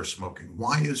people are smoking?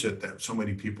 Why is it that so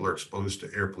many people are exposed to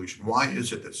air pollution? Why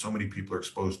is it that so many people are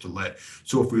exposed to lead?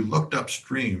 So if we looked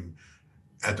upstream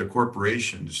at the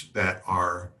corporations that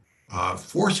are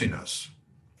forcing us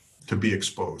to be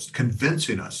exposed,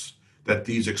 convincing us that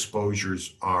these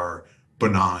exposures are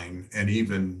benign and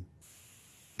even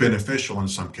beneficial in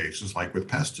some cases, like with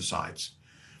pesticides,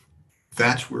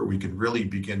 that's where we can really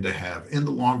begin to have, in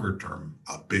the longer term,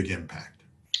 a big impact.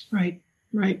 Right,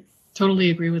 right. Totally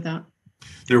agree with that.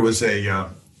 There was a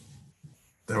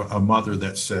mother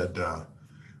that said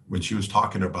when she was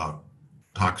talking about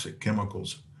toxic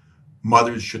chemicals,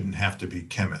 mothers shouldn't have to be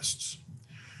chemists,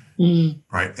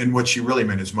 right? And what she really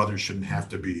meant is mothers shouldn't have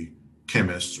to be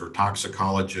chemists or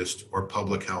toxicologists or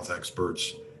public health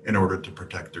experts in order to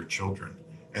protect their children.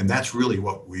 And that's really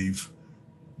what we've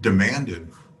demanded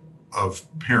of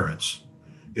parents,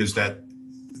 is that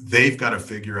they've got to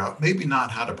figure out maybe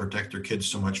not how to protect their kids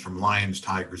so much from lions,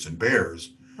 tigers, and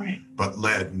bears, right, but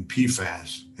lead and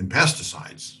PFAS and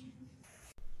pesticides.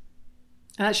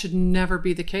 That should never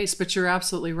be the case, but you're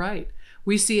absolutely right.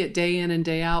 We see it day in and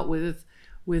day out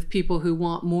with people who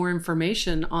want more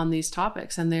information on these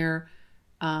topics, and they're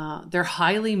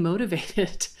highly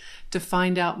motivated to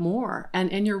find out more.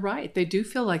 And you're right, they do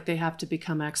feel like they have to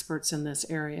become experts in this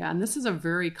area. And this is a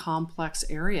very complex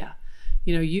area.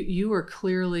 You know, you are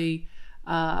clearly,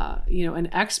 an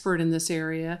expert in this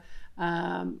area.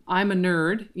 I'm a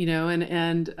nerd,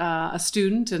 and a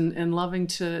student and loving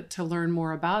to learn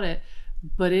more about it.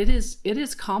 But it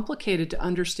is complicated to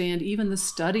understand even the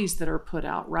studies that are put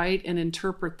out, right? And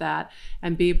interpret that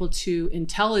and be able to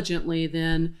intelligently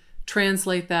then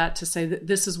translate that to say that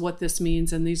this is what this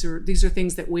means, and these are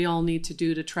things that we all need to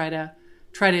do to try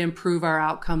to improve our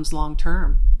outcomes long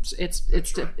term.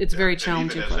 It's very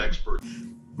challenging. Even as experts,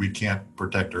 we can't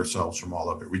protect ourselves from all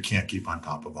of it. We can't keep on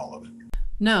top of all of it.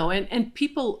 No, and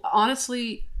people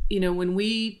honestly, when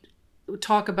we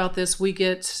talk about this, we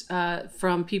get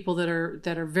from people that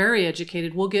are very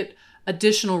educated. We'll get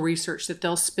additional research that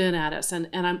they'll spin at us, and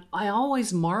I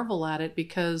always marvel at it,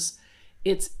 because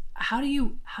it's how do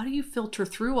you filter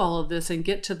through all of this and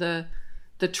get to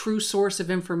the true source of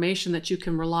information that you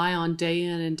can rely on day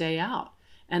in and day out?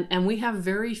 And we have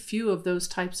very few of those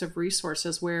types of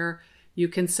resources where you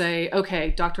can say,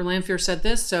 okay, Dr. Lanfear said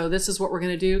this, so this is what we're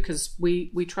going to do because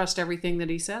we trust everything that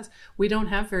he says. We don't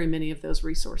have very many of those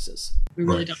resources. We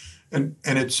really don't. And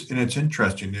it's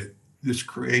interesting. This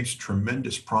creates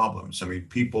tremendous problems. I mean,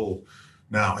 people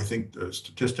now, I think the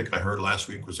statistic I heard last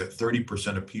week was that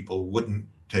 30% of people wouldn't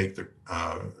take the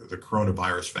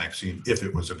coronavirus vaccine if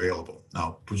it was available.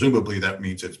 Now, presumably that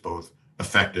means it's both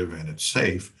effective and it's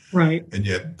safe. Right. And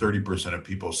yet 30% of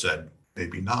people said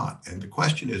maybe not. And the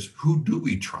question is, who do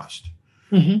we trust?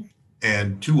 Mm-hmm.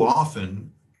 And too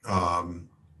often,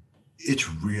 it's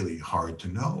really hard to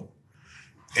know.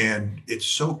 And it's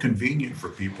so convenient for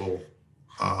people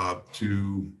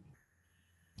to,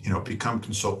 become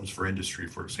consultants for industry,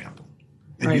 for example.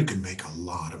 And right. You can make a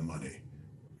lot of money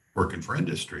working for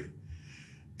industry.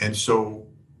 And so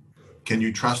can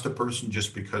you trust a person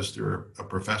just because they're a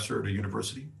professor at a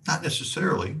university? Not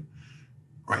necessarily,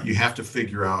 right? You have to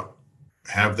figure out,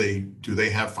 do they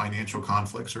have financial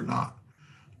conflicts or not?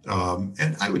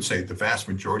 And I would say the vast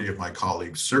majority of my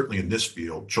colleagues, certainly in this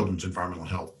field, children's environmental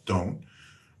health, don't.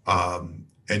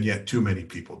 And yet too many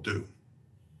people do.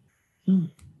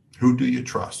 Who do you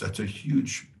trust? That's a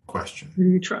huge question. Who do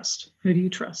you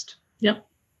trust? Yep.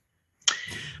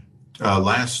 The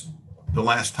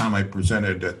last time I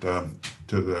presented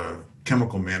to the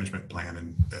chemical management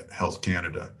plan at Health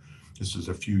Canada, this is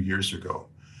a few years ago,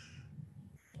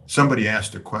 somebody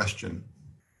asked a question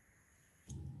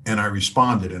and I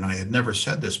responded, and I had never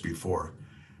said this before,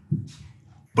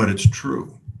 but it's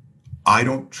true. I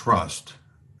don't trust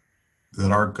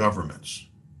that our governments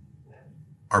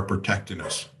are protecting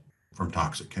us from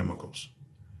toxic chemicals.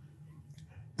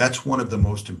 That's one of the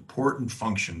most important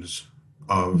functions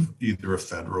of either a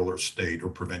federal or state or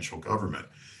provincial government,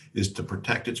 is to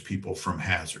protect its people from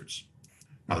hazards.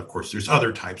 Now, of course, there's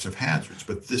other types of hazards,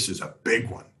 but this is a big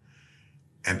one.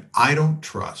 And I don't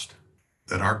trust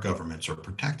that our governments are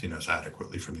protecting us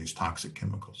adequately from these toxic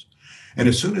chemicals. And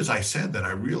as soon as I said that,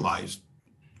 I realized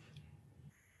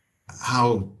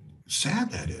how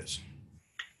sad that is.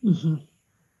 Hmm.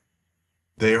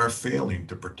 They are failing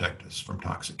to protect us from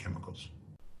toxic chemicals.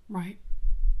 Right.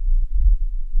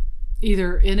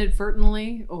 Either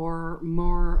inadvertently or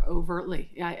more overtly.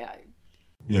 Yeah,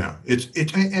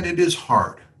 and it is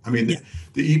hard. I mean, Yeah,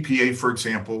 the EPA, for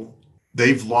example,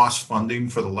 they've lost funding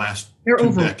for the last they're two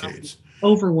overwhelmed. decades,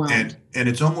 Overwhelmed. and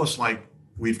it's almost like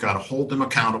we've got to hold them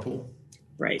accountable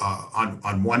Right.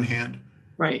 on one hand,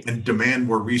 Right. and demand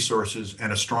more resources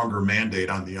and a stronger mandate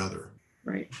on the other.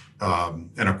 Right.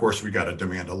 And of course, we got to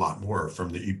demand a lot more from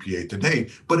the EPA today.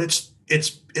 But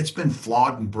it's been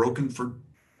flawed and broken for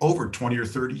over 20 or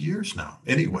 30 years now.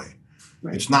 Anyway,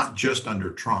 Right. it's not just under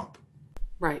Trump.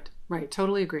 Right. Right.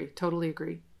 Totally agree. Totally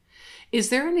agree. Is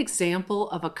there an example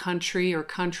of a country or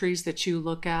countries that you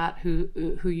look at who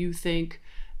you think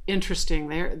interesting?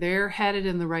 They're headed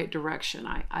in the right direction.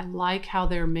 I like how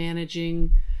they're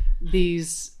managing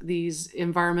these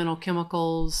environmental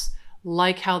chemicals,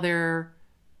 like how they're,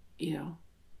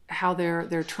 how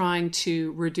they're trying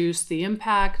to reduce the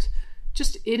impact.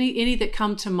 Just any that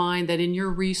come to mind that in your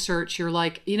research you're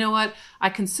like, you know what, I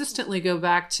consistently go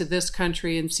back to this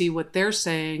country and see what they're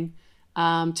saying,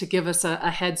 to give us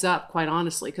a heads up, quite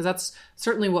honestly, because that's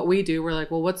certainly what we do. We're like,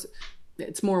 well,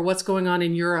 it's more what's going on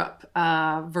in Europe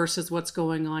versus what's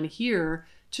going on here,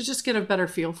 to just get a better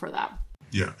feel for that.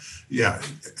 Yeah,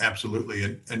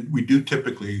 absolutely. And we do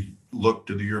typically look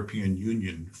to the European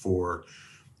Union for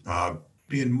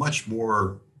being much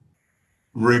more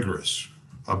rigorous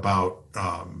about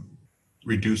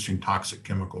reducing toxic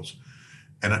chemicals.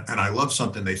 And I love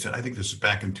something they said, I think this is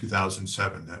back in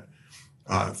 2007, that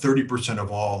 30%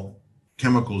 of all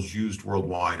chemicals used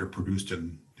worldwide are produced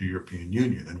in the European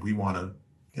Union. And we want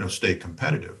to stay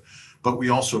competitive. But we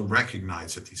also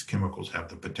recognize that these chemicals have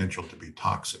the potential to be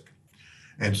toxic.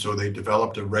 And so they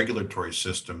developed a regulatory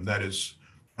system that is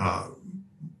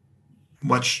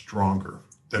much stronger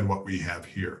than what we have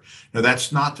here. Now,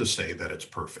 that's not to say that it's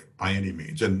perfect by any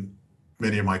means. And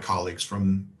many of my colleagues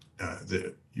from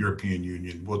the European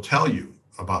Union will tell you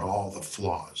about all the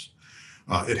flaws.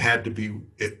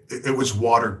 It was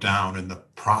watered down in the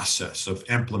process of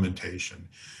implementation.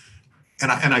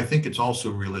 And I think it's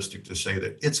also realistic to say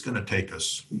that it's going to take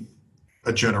us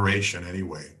a generation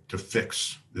anyway to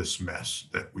fix this mess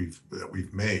that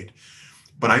we've made.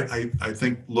 But I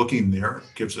think looking there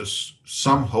gives us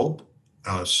some hope,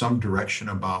 some direction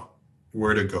about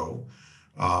where to go.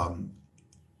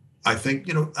 I think,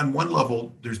 on one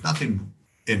level, there's nothing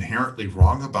inherently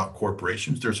wrong about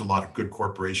corporations. There's a lot of good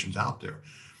corporations out there.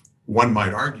 One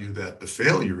might argue that the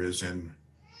failure is in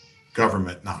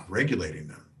government not regulating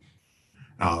them.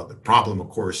 The problem, of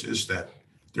course, is that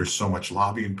there's so much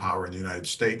lobbying power in the United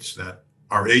States that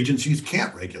our agencies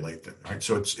can't regulate them, right?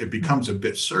 So it becomes a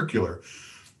bit circular.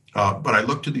 But I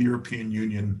look to the European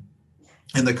Union,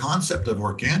 and the concept of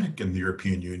organic in the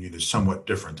European Union is somewhat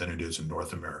different than it is in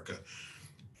North America.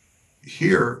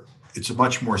 Here, it's a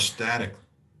much more static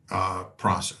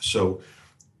process. So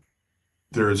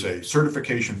there is a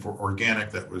certification for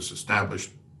organic that was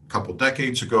established a couple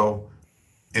decades ago,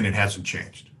 and it hasn't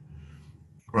changed.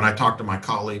 When I talk to my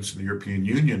colleagues in the European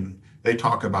Union, they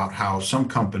talk about how some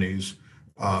companies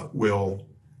will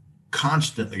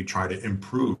constantly try to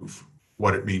improve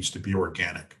what it means to be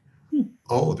organic.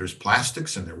 Oh, there's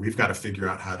plastics in there. We've got to figure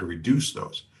out how to reduce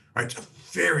those. Right? It's a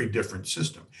very different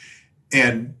system.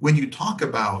 And when you talk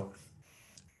about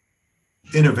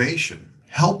innovation,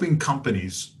 helping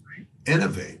companies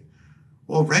innovate,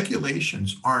 well,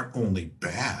 regulations aren't only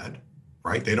bad,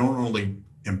 right? They don't only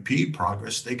impede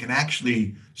progress, they can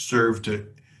actually serve to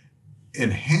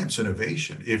enhance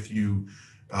innovation if you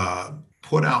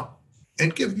put out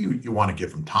and you want to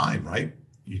give them time, right?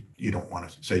 You don't want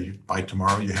to say by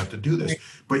tomorrow you have to do this,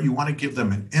 but you want to give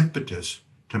them an impetus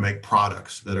to make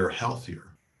products that are healthier.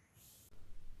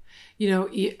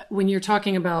 When you're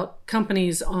talking about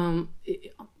companies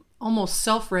almost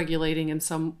self-regulating in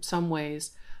some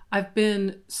ways, I've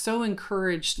been so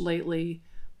encouraged lately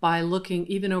by looking,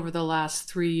 even over the last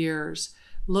 3 years,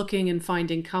 looking and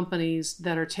finding companies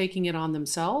that are taking it on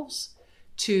themselves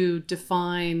to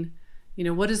define,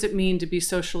 what does it mean to be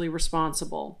socially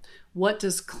responsible? What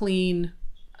does clean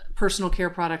personal care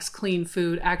products, clean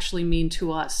food actually mean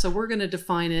to us? So we're going to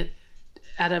define it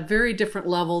at a very different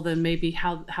level than maybe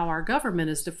how our government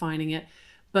is defining it.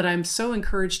 But I'm so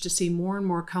encouraged to see more and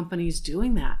more companies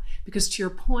doing that, because to your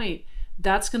point,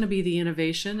 that's going to be the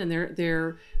innovation, and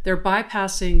they're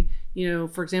bypassing,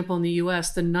 for example, in the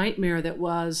U.S., the nightmare that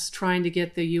was trying to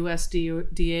get the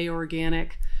USDA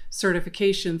organic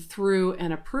certification through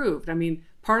and approved. I mean,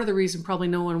 part of the reason probably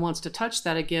no one wants to touch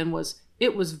that again was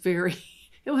it was very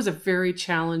It was a very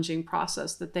challenging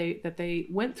process that they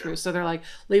went through. So they're like,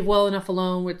 leave well enough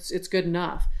alone. It's good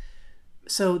enough.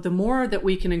 So the more that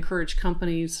we can encourage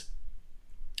companies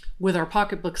with our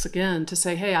pocketbooks again to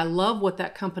say, hey, I love what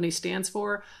that company stands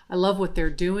for. I love what they're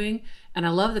doing. And I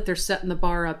love that they're setting the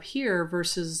bar up here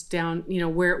versus down,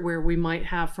 where we might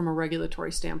have from a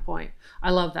regulatory standpoint.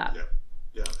 I love that. Yeah.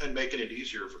 Yeah, and making it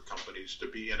easier for companies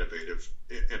to be innovative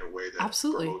in a way that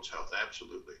promotes health.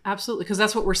 Absolutely, because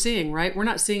that's what we're seeing, right? We're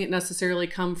not seeing it necessarily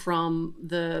come from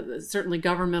certainly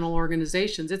governmental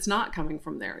organizations. It's not coming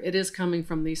from there. It is coming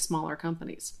from these smaller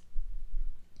companies.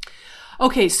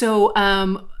 Okay, so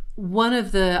one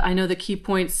of the key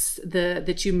points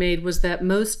that you made was that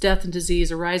most death and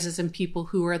disease arises in people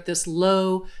who are at this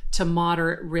low to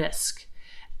moderate risk,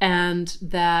 and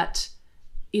that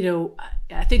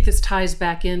I think this ties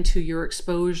back into your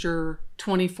exposure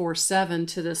 24/7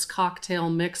 to this cocktail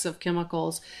mix of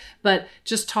chemicals, but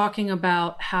just talking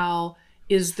about how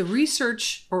is the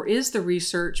research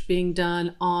being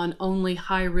done on only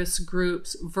high risk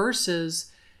groups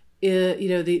versus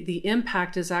the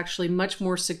impact is actually much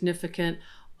more significant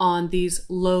on these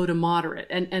low to moderate.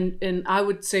 And I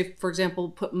would say, for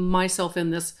example, put myself in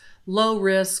this low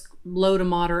to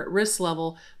moderate risk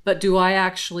level, but do I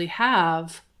actually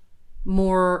have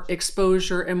more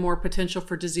exposure and more potential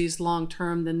for disease long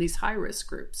term than these high risk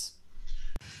groups?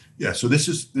 Yeah, so this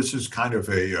is kind of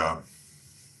a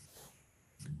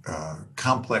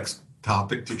complex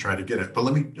topic to try to get at. But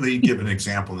let me give an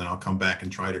example, and then I'll come back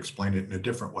and try to explain it in a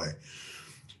different way.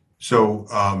 So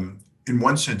in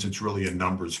one sense, it's really a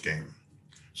numbers game.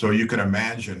 So you can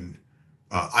imagine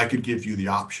I could give you the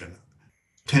option,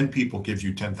 10 people give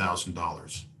you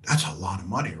 $10,000. That's a lot of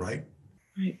money, right?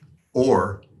 Right.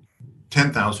 Or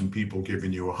 10,000 people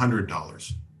giving you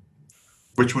 $100.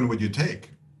 Which one would you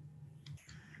take?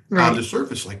 Right. On the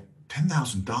surface, like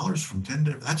 $10,000 from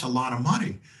 10, that's a lot of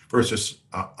money versus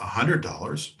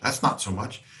 $100. That's not so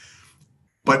much.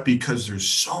 But because there's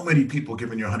so many people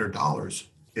giving you $100,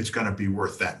 it's going to be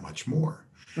worth that much more.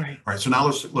 Right. All right. So now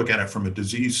let's look at it from a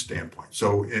disease standpoint.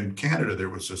 So in Canada, there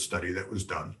was a study that was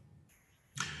done.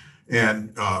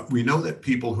 And we know that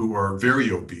people who are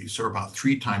very obese are about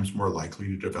 3 times more likely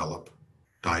to develop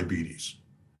diabetes,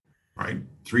 right?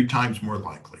 3 times more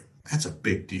likely. That's a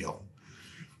big deal.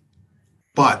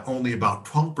 But only about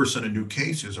 12% of new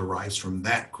cases arise from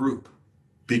that group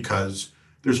because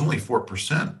there's only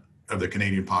 4% of the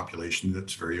Canadian population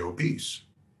that's very obese.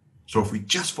 So if we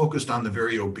just focused on the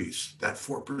very obese, that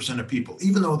 4% of people,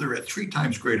 even though they're at 3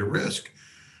 times greater risk,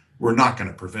 we're not going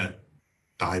to prevent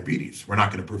diabetes. We're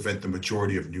not going to prevent the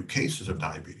majority of new cases of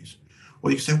diabetes.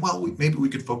 Well, you say, well, maybe we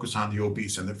could focus on the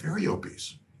obese and the very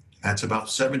obese. That's about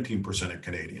 17% of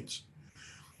Canadians.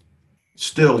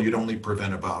 Still, you'd only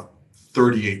prevent about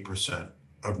 38%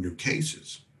 of new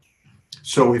cases.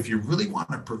 So if you really want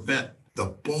to prevent the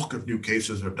bulk of new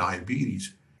cases of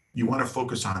diabetes, you want to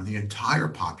focus on the entire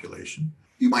population.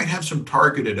 You might have some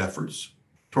targeted efforts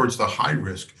towards the high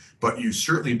risk, but you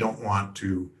certainly don't want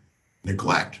to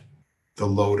neglect the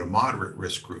low to moderate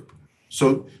risk group.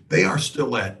 So they are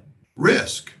still at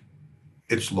risk.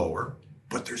 It's lower,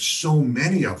 but there's so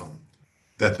many of them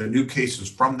that the new cases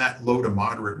from that low to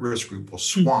moderate risk group will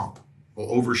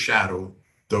overshadow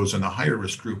those in the higher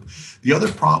risk group. The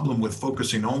other problem with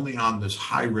focusing only on this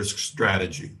high risk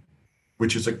strategy,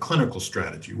 which is a clinical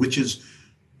strategy, which is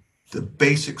the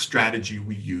basic strategy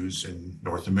we use in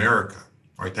North America,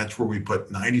 right? That's where we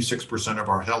put 96% of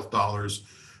our health dollars.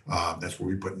 That's where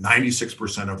we put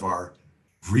 96% of our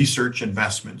research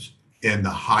investments in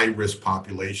the high risk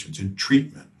populations, in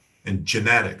treatment, in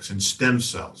genetics, in stem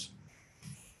cells.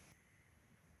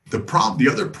 The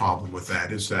other problem with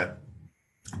that is that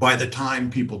by the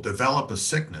time people develop a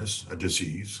sickness, a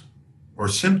disease, or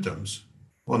symptoms,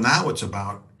 well, now it's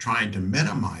about trying to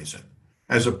minimize it,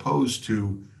 as opposed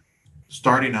to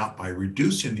starting out by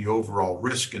reducing the overall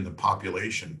risk in the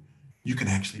population. You can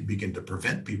actually begin to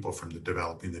prevent people from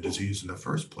developing the disease in the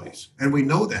first place. And we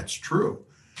know that's true.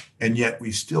 And yet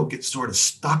we still get sort of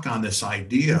stuck on this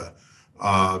idea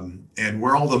and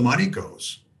where all the money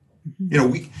goes. You know,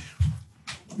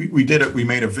 we did it. We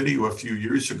made a video a few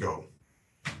years ago.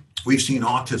 We've seen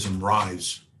autism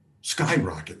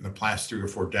skyrocket in the past 3 or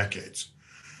 4 decades.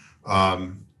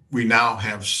 We now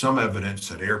have some evidence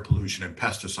that air pollution and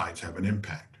pesticides have an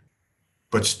impact,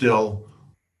 but still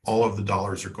all of the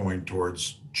dollars are going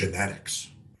towards genetics,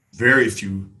 very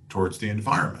few towards the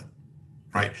environment,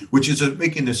 right? Which is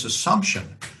making this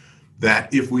assumption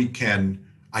that if we can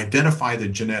identify the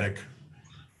genetic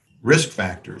risk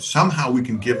factors, somehow we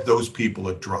can give those people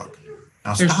a drug.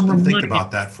 Now stop and think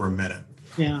about that for a minute.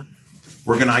 Yeah.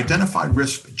 We're going to identify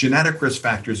genetic risk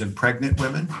factors in pregnant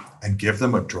women and give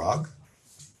them a drug?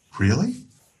 Really?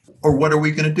 Or what are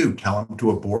we going to do? Tell them to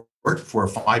abort for a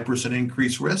 5%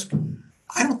 increased risk?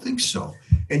 I don't think so.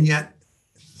 And yet,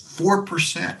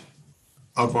 4%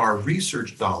 of our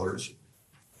research dollars,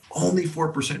 only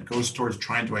 4% goes towards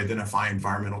trying to identify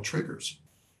environmental triggers.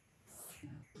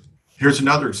 Here's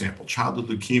another example, childhood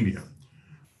leukemia.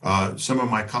 Some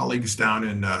of my colleagues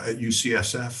down at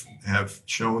UCSF have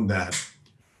shown that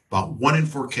about 1 in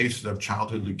 4 cases of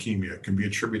childhood leukemia can be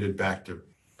attributed back to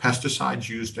pesticides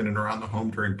used in and around the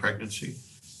home during pregnancy,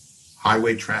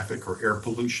 highway traffic or air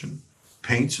pollution,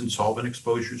 paints and solvent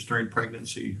exposures during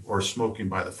pregnancy, or smoking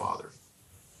by the father.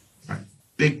 Right?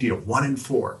 Big deal, 1 in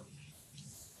 4. All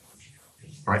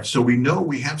right, so we know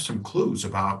we have some clues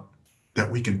about that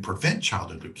we can prevent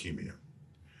childhood leukemia,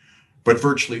 but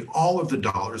virtually all of the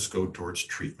dollars go towards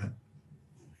treatment.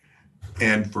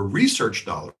 And for research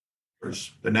dollars,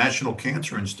 the National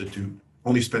Cancer Institute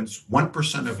only spends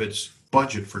 1% of its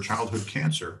budget for childhood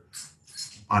cancer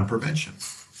on prevention.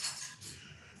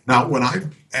 Now, when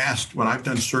I've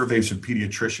done surveys of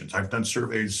pediatricians, I've done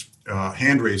surveys,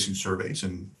 hand-raising surveys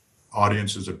in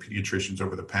audiences of pediatricians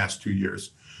over the past 2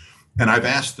 years, and I've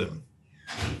asked them,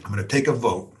 I'm going to take a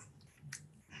vote,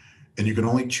 and you can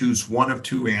only choose one of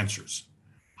 2 answers.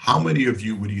 How many of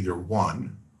you would either,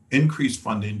 1, increase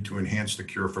funding to enhance the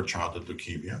cure for childhood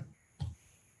leukemia,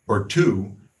 or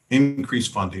 2, increase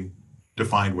funding to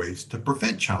find ways to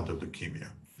prevent childhood leukemia?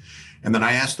 And then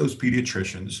I asked those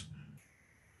pediatricians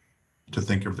to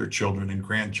think of their children and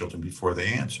grandchildren before they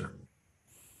answer.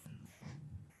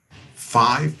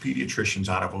 5 pediatricians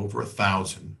out of over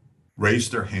 1,000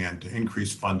 raised their hand to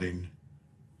increase funding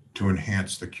to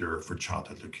enhance the cure for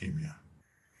childhood leukemia.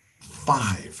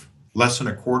 5, less than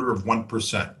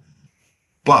 1/4%.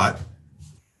 But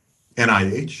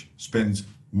NIH spends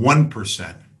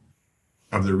 1%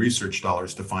 of their research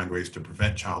dollars to find ways to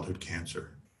prevent childhood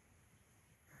cancer.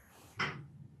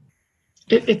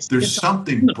 There's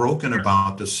something broken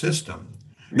about the system.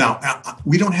 Now,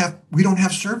 we don't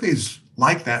have surveys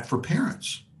like that for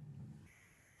parents.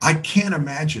 I can't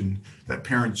imagine that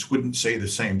parents wouldn't say the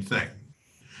same thing.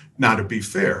 Now, to be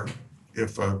fair,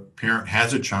 if a parent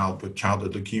has a child with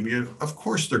childhood leukemia, of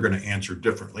course they're going to answer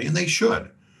differently, and they should.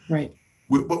 Right.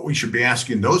 What we should be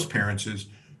asking those parents is,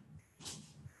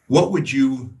 what would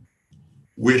you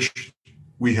wish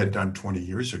we had done 20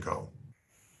 years ago?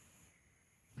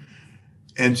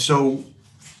 And so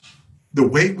the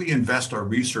way we invest our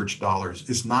research dollars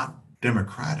is not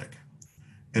democratic.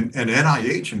 And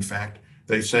NIH, in fact,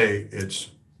 they say it's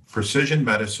precision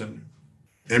medicine,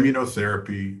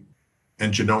 immunotherapy,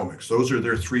 and genomics. Those are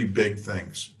their 3 big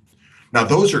things. Now,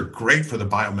 those are great for the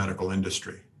biomedical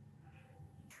industry.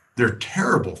 They're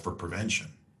terrible for prevention.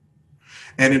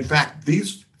 And in fact,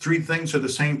 these 3 things are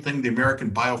the same thing the American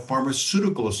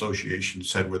Biopharmaceutical Association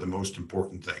said were the most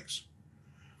important things.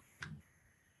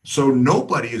 So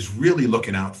nobody is really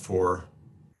looking out for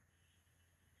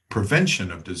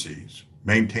prevention of disease,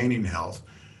 maintaining health.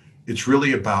 It's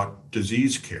really about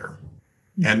disease care.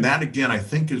 And that, again, I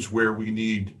think is where we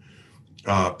need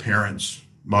parents,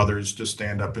 mothers to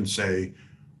stand up and say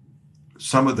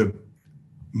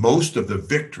most of the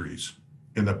victories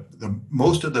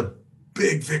most of the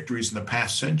big victories in the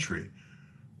past century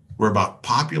were about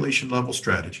population level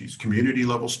strategies, community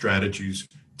level strategies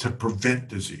to prevent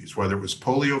disease, whether it was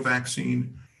polio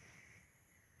vaccine,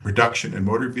 reduction in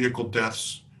motor vehicle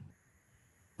deaths,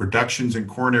 reductions in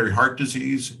coronary heart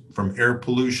disease from air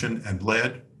pollution and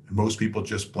lead. And most people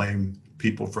just blame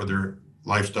people for their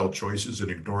lifestyle choices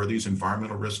and ignore these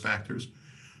environmental risk factors.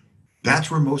 That's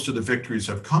where most of the victories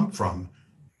have come from,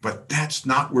 but that's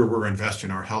not where we're investing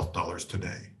our health dollars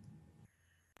today.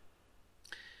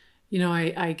 You know,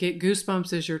 I get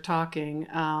goosebumps as you're talking,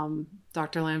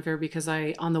 Dr. Lanfear, because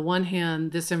on the one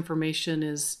hand, this information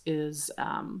is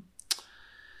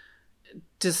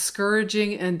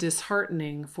discouraging and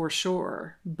disheartening for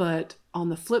sure. But on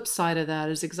the flip side of that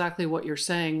is exactly what you're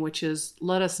saying, which is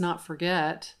let us not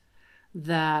forget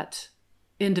that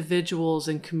individuals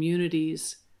and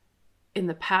communities in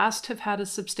the past have had a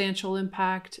substantial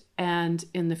impact and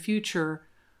in the future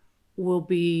will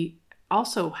be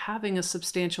also having a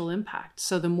substantial impact.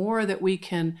 So the more that we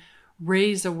can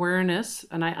raise awareness,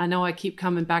 and I know I keep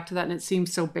coming back to that and it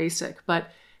seems so basic, but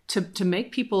to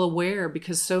make people aware,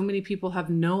 because so many people have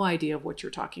no idea of what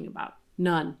you're talking about.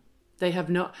 None. They have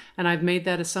no, and I've made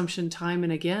that assumption time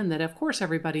and again that of course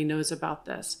everybody knows about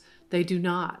this. They do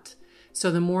not. So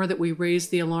the more that we raise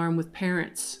the alarm with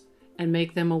parents and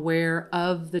make them aware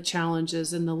of the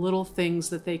challenges and the little things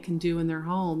that they can do in their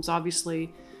homes,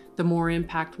 obviously the more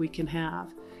impact we can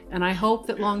have. And I hope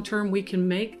that long term we can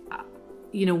make,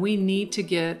 we need to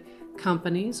get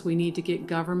companies, we need to get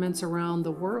governments around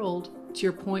the world, to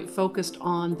your point, focused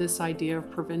on this idea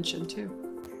of prevention too.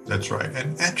 That's right.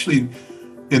 And actually,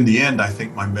 in the end, I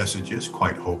think my message is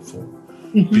quite hopeful,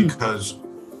 because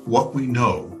what we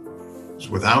know is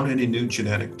without any new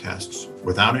genetic tests,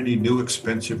 without any new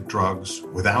expensive drugs,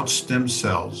 without stem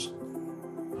cells,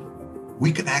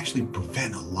 we can actually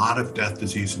prevent a lot of death,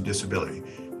 disease, and disability,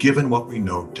 given what we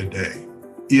know today,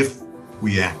 if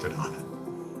we acted on it.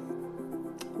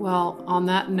 Well, on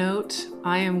that note,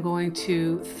 I am going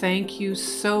to thank you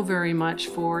so very much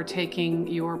for taking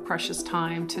your precious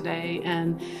time today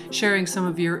and sharing some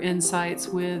of your insights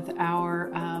with our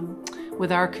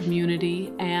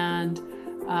community. And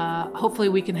hopefully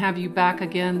we can have you back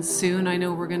again soon. I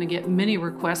know we're going to get many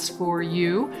requests for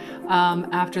you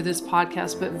after this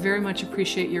podcast, but very much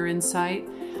appreciate your insight.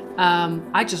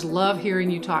 I just love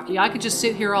hearing you talk. I could just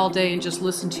sit here all day and just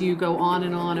listen to you go on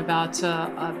and on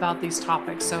about these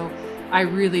topics. So I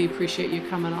really appreciate you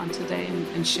coming on today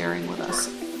and sharing with us.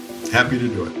 Happy to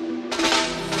do it.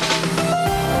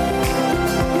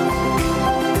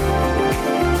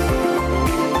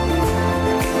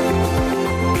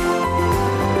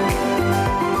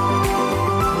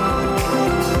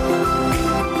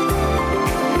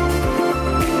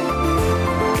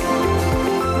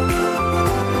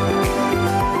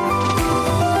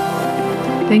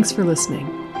 Thanks for listening.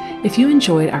 If you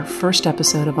enjoyed our first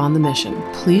episode of On the Mission,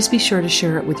 please be sure to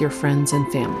share it with your friends and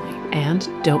family. And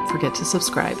don't forget to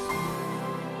subscribe.